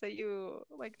beliefs are you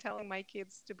like telling my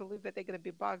kids to believe that they're gonna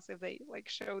be bugs if they like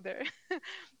show their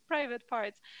private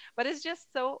parts? But it's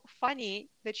just so funny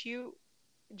that you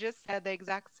just said the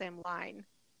exact same line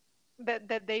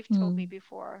that they've told me Mm.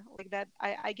 before. Like that,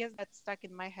 I guess that's stuck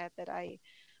in my head that I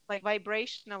like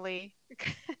vibrationally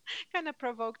kind of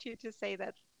provoked you to say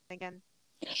that again.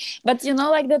 But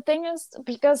like the thing is,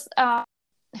 because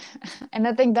and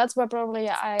I think that's where probably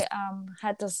I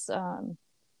had this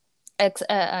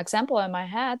example in my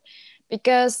head,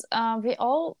 because we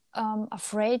all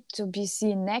afraid to be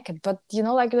seen naked, but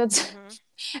like that's Mm-hmm.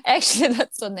 actually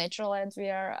that's so natural, and we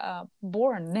are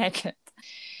born naked.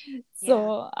 Yeah,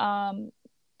 So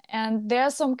and there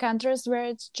are some countries where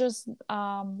it's just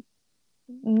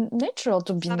natural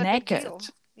to it's be not a big naked. deal.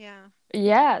 Yeah, yeah.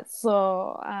 Yeah,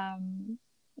 so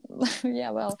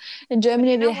yeah, well, in But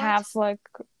Germany you we know what? have like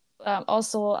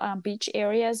also beach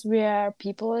areas where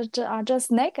people are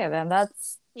just naked, and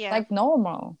that's Yeah, like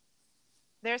normal.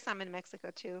 there's some in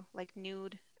Mexico too, like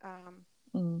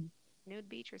Mm. nude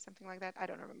beach or something like that. I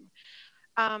don't remember.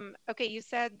 Okay, you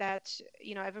said that,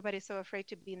 everybody's so afraid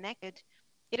to be naked.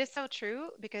 It is so true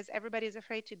because everybody is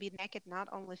afraid to be naked, not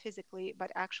only physically,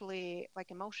 but actually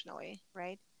like emotionally,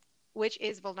 right? Which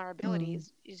is vulnerability,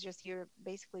 Mm. is just you're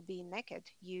basically being naked.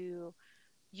 You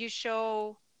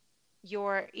show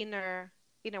your inner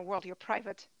world, your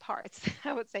private parts,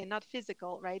 I would say, not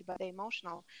physical, right? But the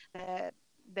emotional, the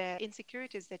the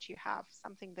insecurities that you have,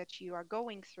 something that you are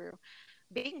going through.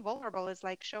 Being vulnerable is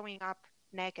like showing up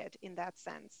naked in that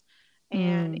sense.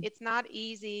 And Mm. it's not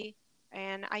easy.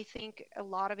 And I think a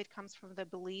lot of it comes from the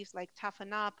beliefs like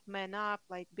toughen up, man up,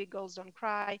 like big girls don't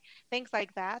cry, things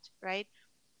like that, right?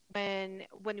 When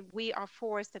we are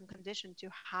forced and conditioned to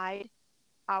hide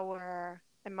our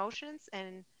emotions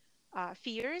and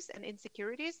fears and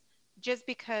insecurities just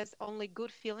because only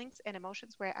good feelings and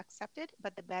emotions were accepted,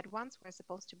 but the bad ones were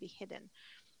supposed to be hidden.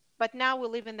 But now we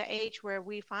live in the age where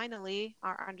we finally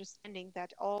are understanding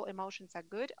that all emotions are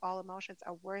good, all emotions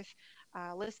are worth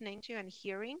listening to and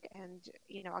hearing and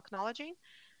acknowledging.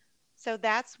 So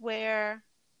that's where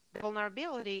the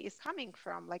vulnerability is coming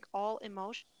from. Like all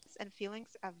emotions and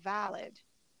feelings are valid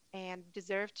and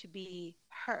deserve to be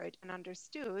heard and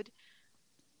understood.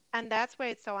 And that's why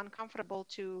it's so uncomfortable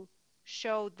to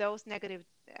show those negative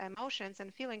emotions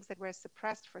and feelings that were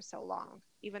suppressed for so long,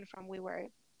 even from we were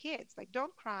kids. Like,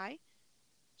 don't cry,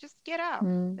 just get up.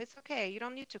 Mm. It's okay. You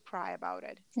don't need to cry about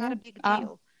it. It's not Yeah. a big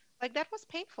deal. Like, that was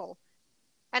painful.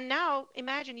 And now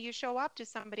imagine you show up to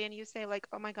somebody and you say, like,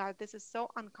 oh my God, this is so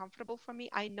uncomfortable for me.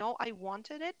 I know I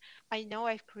wanted it. I know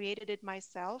I've created it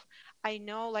myself. I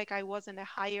know like I was in a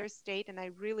higher state and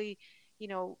I really,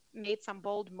 made some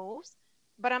bold moves,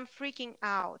 but I'm freaking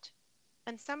out.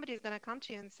 And somebody's going to come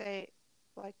to you and say,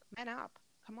 like, man up.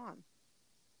 Come on.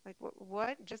 Like,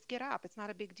 what? Just get up. It's not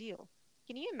a big deal.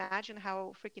 Can you imagine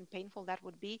how freaking painful that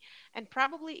would be? And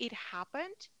probably it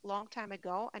happened long time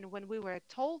ago. And when we were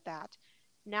told that,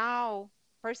 now,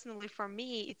 personally, for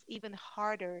me, it's even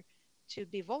harder to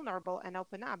be vulnerable and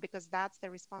open up because that's the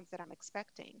response that I'm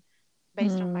expecting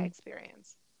based on my Mm.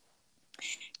 experience.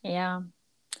 Yeah,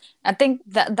 I think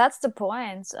that's the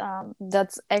point.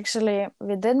 That's actually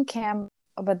we didn't come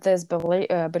with these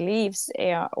beliefs,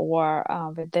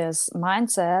 or with this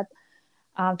mindset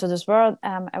to this world.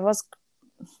 I was,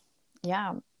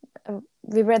 yeah,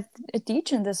 we were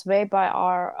teaching this way by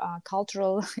our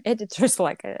cultural editors.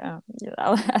 Like,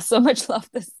 I so much love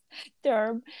this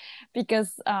term,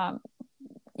 because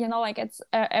like it's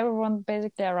everyone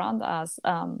basically around us,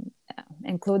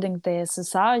 including the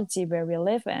society where we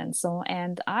live in. So,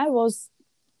 and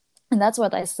that's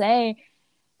what I say.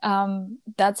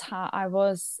 That's how I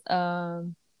was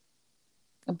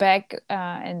back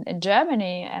in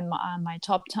Germany, and my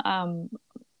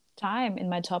time in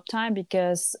my top time,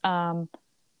 because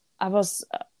I was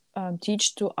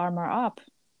teach to armor up,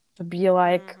 to be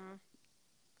like, Hmm.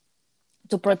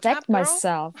 to Toughen protect up, girl.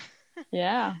 myself.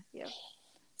 Yeah. Yeah.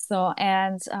 So,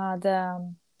 and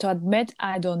the to admit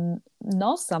I don't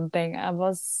know something, I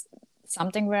was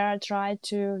something where I tried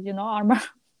to armor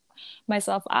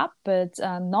myself up with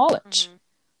knowledge.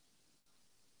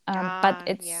 Hmm. But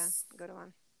Yeah. it's, Good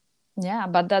one. yeah,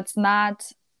 but that's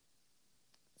not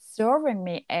serving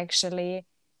me actually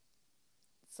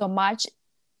so much.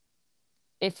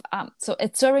 If so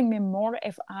it's serving me more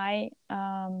if I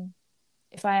am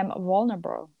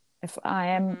vulnerable, if I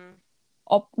am Hmm.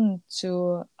 open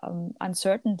to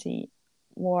uncertainty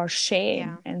or shame,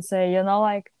 Yeah. and say,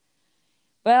 like,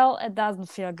 well, it doesn't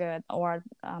feel good, or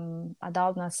I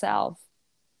doubt myself.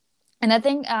 And I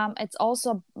think it's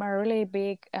also a really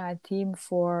big theme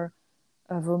for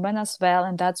women as well,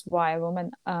 and that's why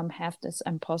women have this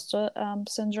imposter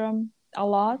syndrome a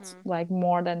lot, Mm-hmm. like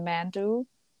more than men do,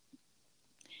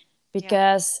 Yeah.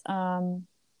 because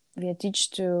we are teach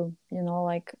to,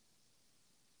 like,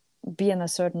 be in a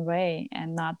certain way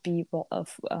and not be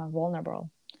vulnerable.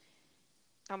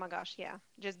 Oh my gosh, yeah.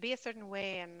 Just be a certain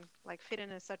way and like fit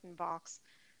in a certain box.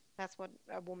 That's what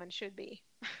a woman should be.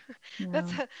 Yeah.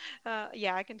 That's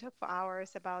yeah, I can talk for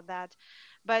hours about that.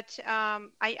 But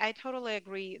I totally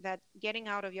agree that getting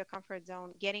out of your comfort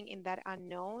zone, getting in that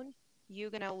unknown, you're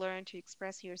gonna learn to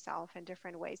express yourself in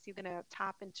different ways. You're gonna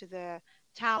tap into the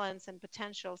talents and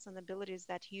potentials and abilities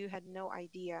that you had no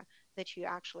idea that you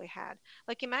actually had.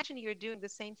 Like imagine you're doing the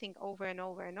same thing over and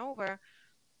over and over,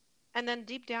 and then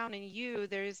deep down in you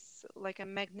there's like a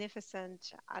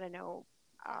magnificent, I don't know,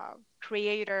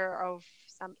 creator of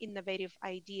some innovative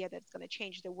idea that's going to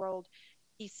change the world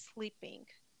is sleeping,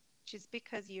 just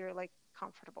because you're like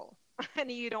comfortable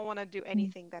and you don't want to do Mm.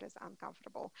 anything that is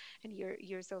uncomfortable, and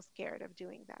you're so scared of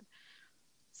doing that.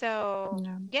 So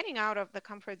Yeah. getting out of the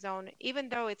comfort zone, even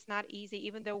though it's not easy,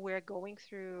 even though we're going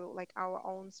through like our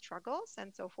own struggles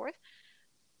and so forth,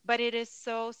 but it is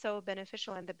so so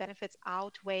beneficial, and the benefits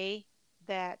outweigh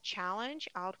the challenge,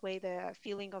 outweigh the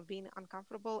feeling of being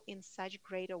uncomfortable in such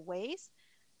greater ways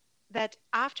that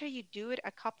after you do it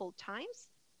a couple times,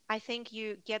 I think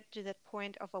you get to that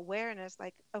point of awareness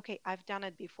like, okay, I've done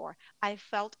it before, I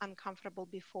felt uncomfortable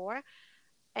before,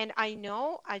 and I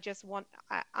know I just want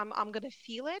I'm going to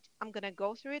feel it, I'm going to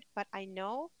go through it, but I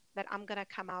know that I'm going to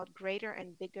come out greater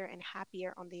and bigger and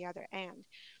happier on the other end.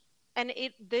 And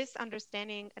it this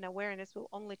understanding and awareness will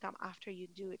only come after you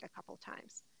do it a couple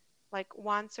times, like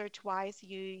once or twice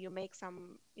you make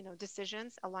some,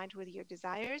 decisions aligned with your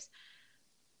desires,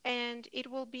 and it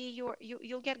will be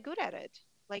you'll get good at it.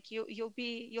 Like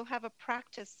you'll have a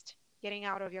practiced getting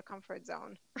out of your comfort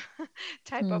zone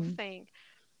type of Mm. thing.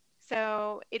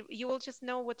 So you will just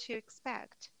know what to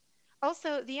expect.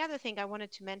 Also, the other thing I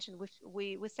wanted to mention,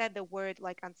 we said the word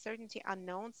like uncertainty,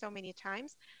 unknown so many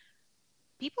times.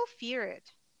 People fear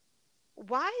it.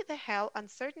 Why the hell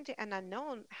uncertainty and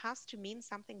unknown has to mean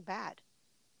something bad?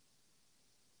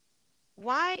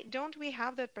 Why don't we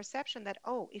have that perception that,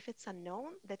 oh, if it's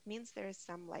unknown, that means there is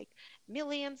some like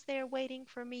millions there waiting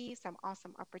for me, some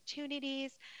awesome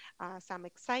opportunities, some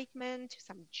excitement,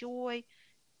 some joy?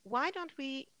 Why don't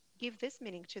we give this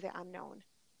meaning to the unknown?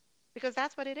 Because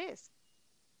that's what it is.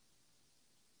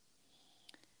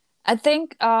 I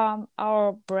think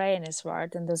our brain is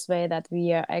wired in this way that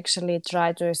we are actually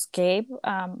try to escape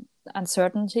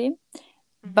uncertainty,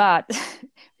 Hmm. but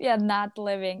we are not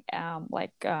living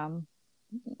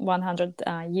 100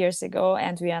 years ago,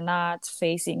 and we are not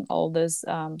facing all these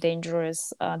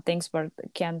dangerous things where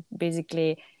can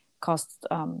basically cost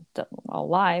our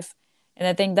life. And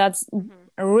I think that's Hmm.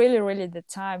 really, really the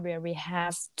time where we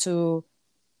have to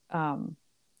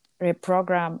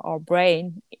reprogram our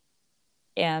brain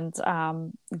and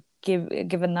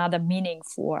give another meaning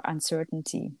for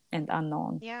uncertainty and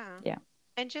unknown. Yeah. Yeah.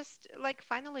 And just like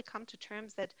finally come to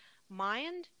terms that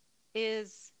mind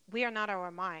is, we are not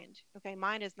our mind. Okay.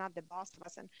 Mind is not the boss of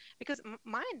us. And because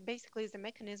mind basically is the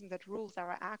mechanism that rules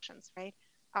our actions, right?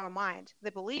 Our mind,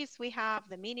 the beliefs we have,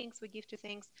 the meanings we give to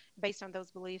things based on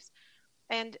those beliefs.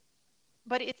 And,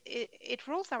 but it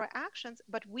rules our actions,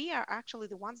 but we are actually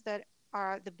the ones that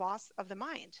are the boss of the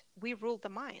mind. We rule the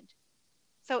mind.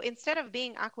 So instead of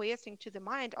being acquiescing to the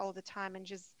mind all the time and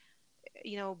just,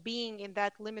 being in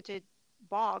that limited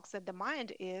box that the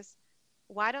mind is,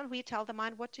 why don't we tell the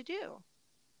mind what to do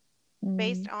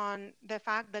based Mm. on the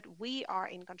fact that we are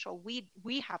in control?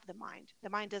 We have the mind. The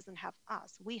mind doesn't have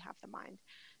us. We have the mind.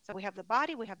 So we have the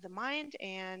body, we have the mind,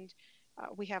 and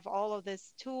we have all of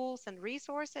these tools and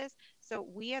resources. So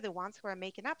we are the ones who are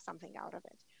making up something out of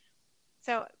it.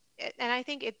 So, and I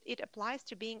think it applies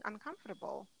to being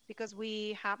uncomfortable because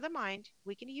we have the mind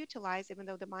we can utilize, even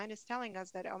though the mind is telling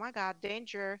us that, oh my God,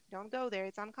 danger, don't go there,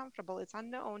 it's uncomfortable, it's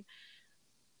unknown.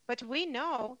 But we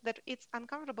know that it's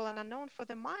uncomfortable and unknown for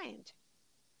the mind.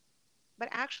 But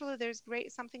actually, there's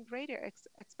something greater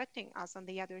expecting us on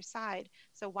the other side.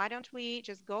 So why don't we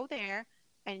just go there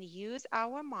and use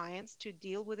our minds to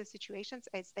deal with the situations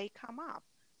as they come up?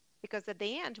 Because at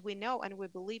the end we know and we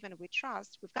believe and we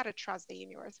trust. We've got to trust the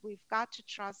universe, we've got to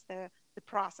trust the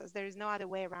process. There is no other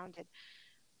way around it.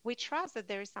 We trust that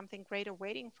there is something greater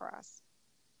waiting for us,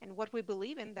 and what we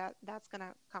believe in, that's going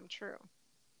to come true.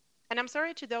 And I'm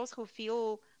sorry to those who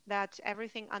feel that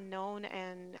everything unknown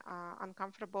and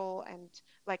uncomfortable and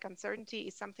like uncertainty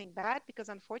is something bad, because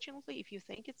unfortunately if you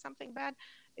think it's something bad,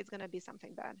 it's going to be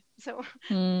something bad. So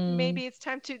Mm, maybe it's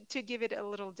time to give it a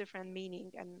little different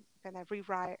meaning and kind of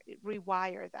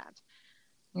rewire that,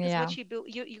 because yeah,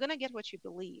 you're going to get what you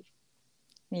believe.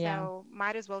 yeah, So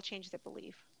might as well change the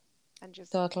belief and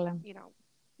just, totally. you know,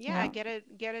 yeah, Yeah,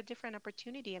 get a different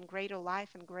opportunity and greater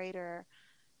life and greater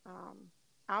um,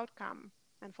 outcome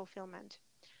and fulfillment.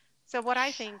 So what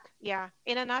I think, yeah,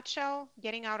 in a nutshell,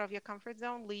 getting out of your comfort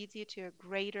zone leads you to a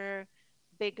greater,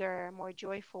 bigger, more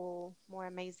joyful, more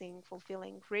amazing,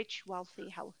 fulfilling, rich, wealthy,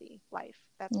 healthy life.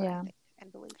 That's what I yeah. think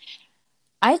and believe.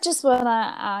 I just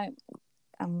wanna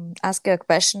ask you a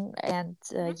question, and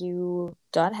Hmm. you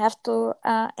don't have to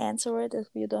answer it if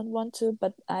you don't want to.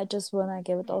 But I just wanna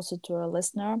give it Hmm. also to a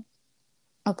listener,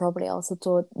 or probably also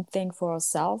to think for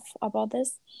yourself about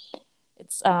this.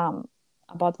 It's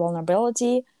about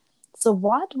vulnerability. So,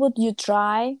 what would you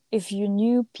try if you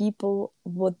knew people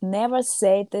would never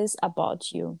say this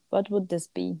about you? What would this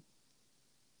be?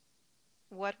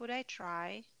 What would I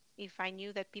try if I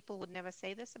knew that people would never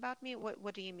say this about me?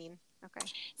 What do you mean? Okay.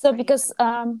 So, I need because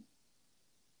some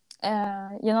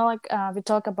clue. like we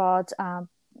talk about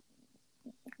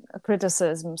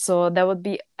criticism, so there would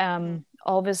be Hmm.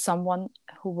 always someone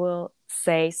who will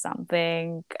say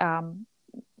something,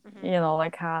 Hmm.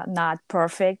 like how not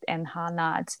perfect and how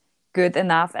not good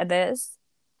enough at this.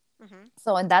 Hmm.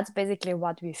 So, and that's basically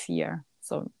what we fear.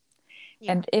 So,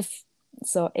 Yeah. and if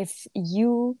so, if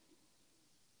you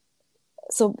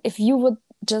would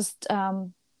just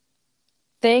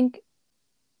think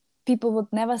people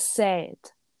would never say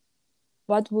it,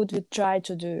 what would you try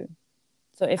to do?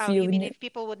 So if Oh, you you mean knew, if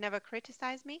people would never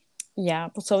criticize me yeah,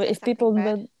 or so say if something people bad?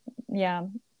 would, yeah.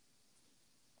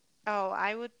 Oh,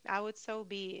 I would so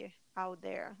be out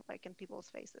there, like in people's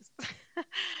faces.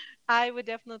 I would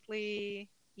definitely,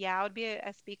 yeah, I would be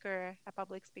a speaker, a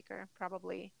public speaker,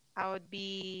 probably. I would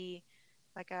be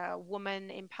like a woman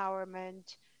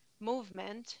empowerment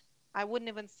movement. I wouldn't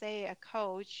even say a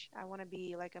coach. I want to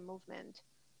be like a movement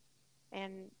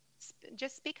and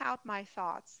just speak out my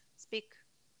thoughts. Speak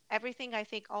everything I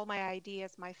think, all my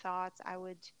ideas, my thoughts. I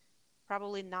would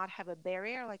probably not have a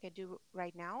barrier like I do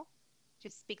right now.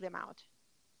 Just speak them out,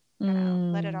 kind of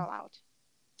let it Mm. all out.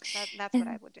 That's what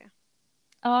I And would do.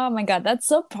 oh my God, that's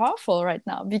so powerful right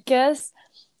now because,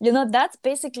 that's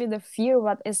basically the fear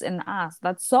what is in us.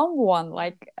 That someone Hmm.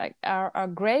 like a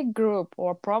great group,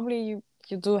 or probably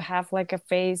you do have like a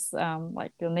face,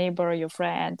 like your neighbor, your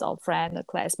friend, old friend, a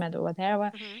classmate, or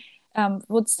whatever, Hmm.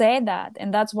 would say that,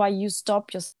 and that's why you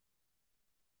stop your.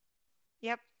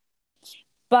 Yep.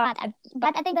 But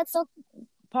I think that's so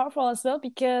powerful as well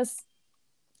because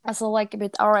also like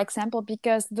with our example,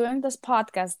 because doing this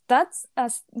podcast, that's a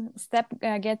step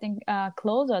getting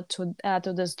closer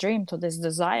to this dream, to this Hmm.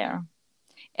 desire.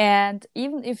 And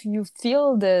even if you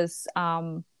feel this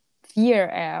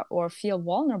fear, or feel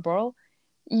vulnerable,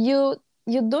 you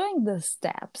you're doing the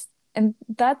steps, and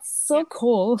that's so Yep.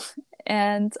 cool.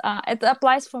 And it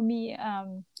applies for me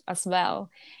as well.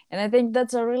 And I think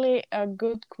that's a really a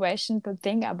good question to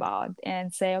think about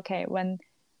and say, okay, when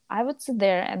I would sit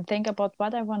there and think about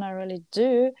what I want to really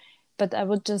do, but I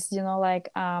would just like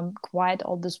quiet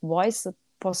all this voices,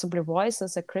 possibly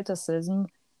voices of criticism,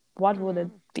 what would it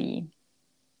Hmm. be?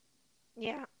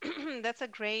 Yeah. That's a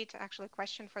great actually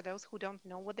question for those who don't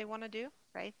know what they want to do,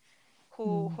 right?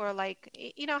 Mm. Who are like,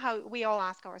 you know how we all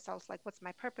ask ourselves like, what's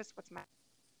my purpose? What's my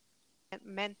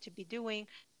meant to be doing?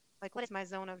 Like, what is my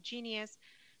zone of genius?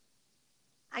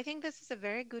 I think this is a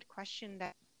very good question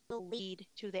that will lead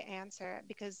to the answer,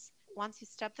 because once you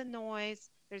stop the noise,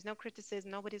 there's no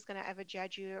criticism. Nobody's going to ever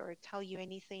judge you or tell you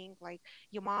anything. Like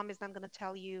your mom is not going to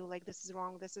tell you, like, this is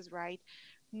wrong, this is right.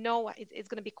 No, it's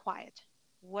going to be quiet.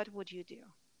 What would you do?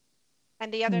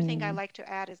 And the other thing I Mm. like to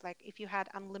add is like, if you had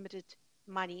unlimited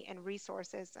money and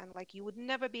resources and like you would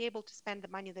never be able to spend the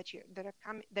money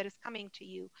that is coming to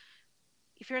you,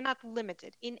 if you're not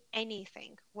limited in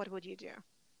anything, what would you do?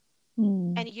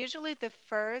 Mm. And usually, the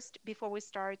first, before we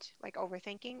start like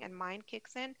overthinking and mind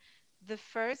kicks in, the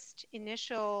first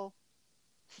initial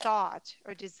thought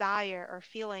or desire or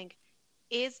feeling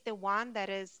is the one that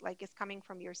is like is coming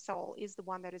from your soul, is the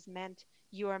one that is meant,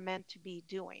 you are meant to be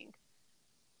doing.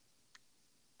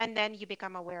 And then you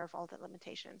become aware of all the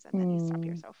limitations and then you stop Mm.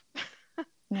 yourself.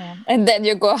 Yeah, and then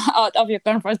you go out of your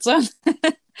comfort zone.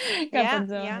 Yeah, Comfort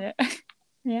zone, yeah. yeah.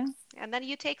 Yeah. And then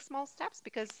you take small steps,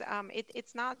 because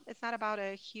it's not about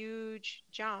a huge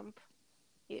jump,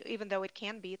 even though it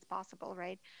can be, it's possible,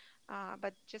 right?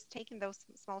 But just taking those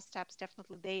small steps,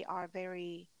 definitely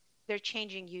they're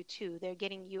changing you too. They're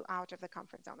getting you out of the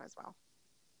comfort zone as well.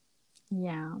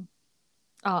 Yeah.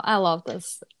 Oh, I love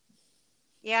this.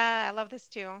 Yeah, I love this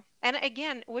too. And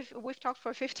again, we've talked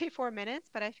for 54 minutes,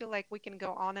 but I feel like we can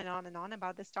go on and on and on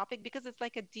about this topic because it's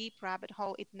like a deep rabbit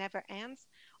hole. It never ends.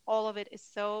 All of it is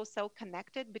so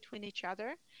connected between each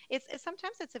other.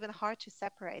 Sometimes it's even hard to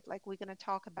separate. Like we're going to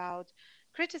talk about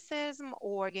criticism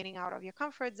or getting out of your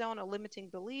comfort zone or limiting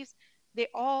beliefs. They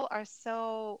all are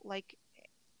so like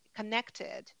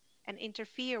connected and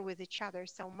interfere with each other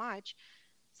so much.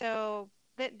 So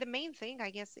the main thing, I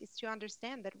guess, is to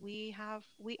understand that we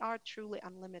are truly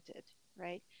unlimited,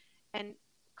 right? And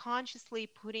consciously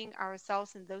putting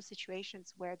ourselves in those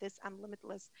situations where this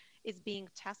unlimitless is being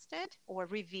tested or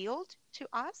revealed to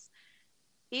us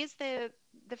is the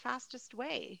fastest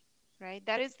way, right?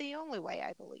 That is the only way,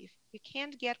 I believe. You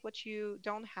can't get what you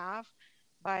don't have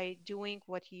by doing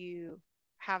what you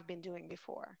have been doing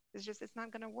before. It's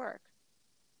not going to work.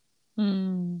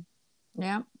 Mm,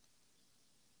 yeah.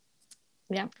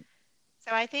 Yeah.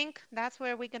 So I think that's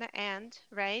where we're going to end,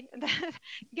 right? That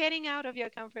getting out of your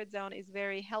comfort zone is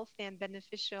very healthy and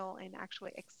beneficial and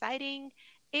actually exciting,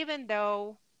 even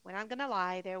though, we're not going to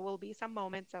lie, there will be some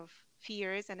moments of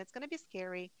fears and it's going to be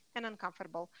scary and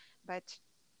uncomfortable, but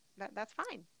that's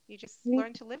fine. You just Yeah.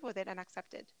 learn to live with it and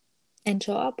accept it. And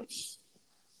show up.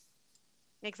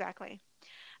 Exactly.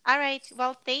 All right.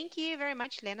 Well, thank you very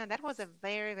much, Lena. That was a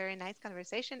very nice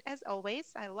conversation. As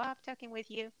always, I love talking with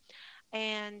you.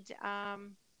 And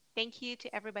thank you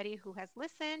to everybody who has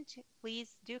listened.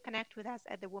 Please do connect with us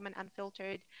at the Woman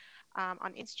Unfiltered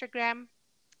on Instagram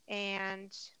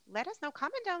and let us know.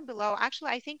 Comment down below.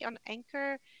 Actually, I think on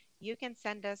Anchor, you can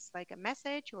send us like a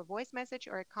message or a voice message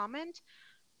or a comment.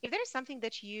 If there's something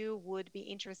that you would be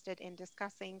interested in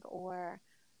discussing, or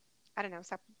I don't know,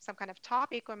 some kind of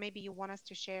topic, or maybe you want us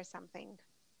to share something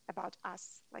about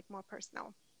us, like more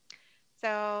personal.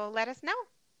 So let us know.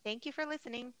 Thank you for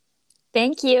listening.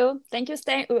 Thank you. Thank you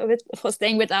for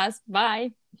staying with us.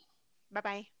 Bye. Bye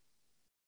bye.